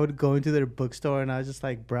saved, I would go into their bookstore and I would just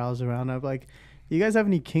like browse around. I'd be like, "You guys have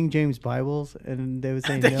any King James Bibles?" And they would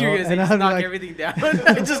say I no. thought you were gonna say And just I'd be knock like, everything down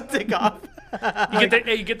and just take off. You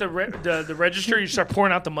get the register. You start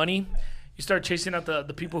pouring out the money. You start chasing out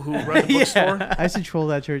the people who run the bookstore. I used to troll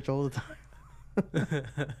that church all the time.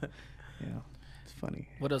 Yeah, it's funny.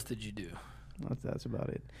 What else did you do? That's about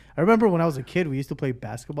it. I remember when I was a kid, we used to play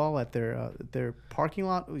basketball at their parking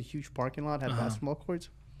lot. It was a huge parking lot, had basketball courts.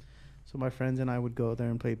 So my friends and I would go there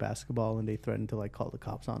and play basketball, and they threatened to like call the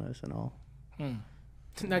cops on us and all.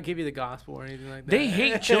 Not give you the gospel or anything like that. They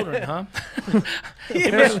hate children, huh?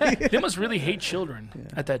 They must really hate children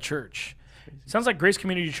at that church. Sounds like Grace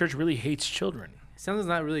Community Church really hates children. Sounds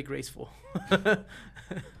not really graceful.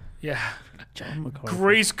 Yeah. John MacArthur.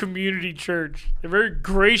 Grace Community Church. They're very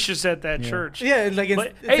gracious at that church. Yeah, like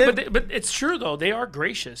But it's true though. They are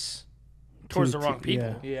gracious towards the wrong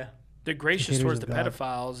people. yeah. They're gracious Haters towards of the God.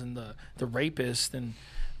 pedophiles and the rapists and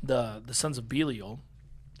the sons of Belial.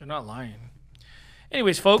 They're not lying.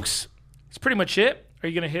 Anyways, folks, that's pretty much it. Are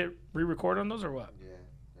you gonna hit re-record on those or what? Yeah.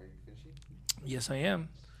 Are you finishing? Yes, I am.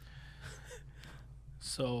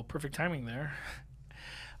 So perfect timing there.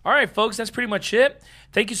 All right, folks, that's pretty much it.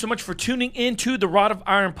 Thank you so much for tuning into the Rod of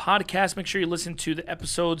Iron podcast. Make sure you listen to the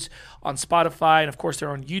episodes on Spotify, and of course, they're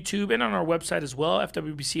on YouTube and on our website as well,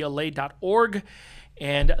 fwbcla.org.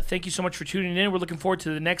 And thank you so much for tuning in. We're looking forward to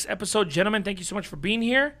the next episode. Gentlemen, thank you so much for being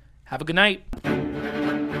here. Have a good night.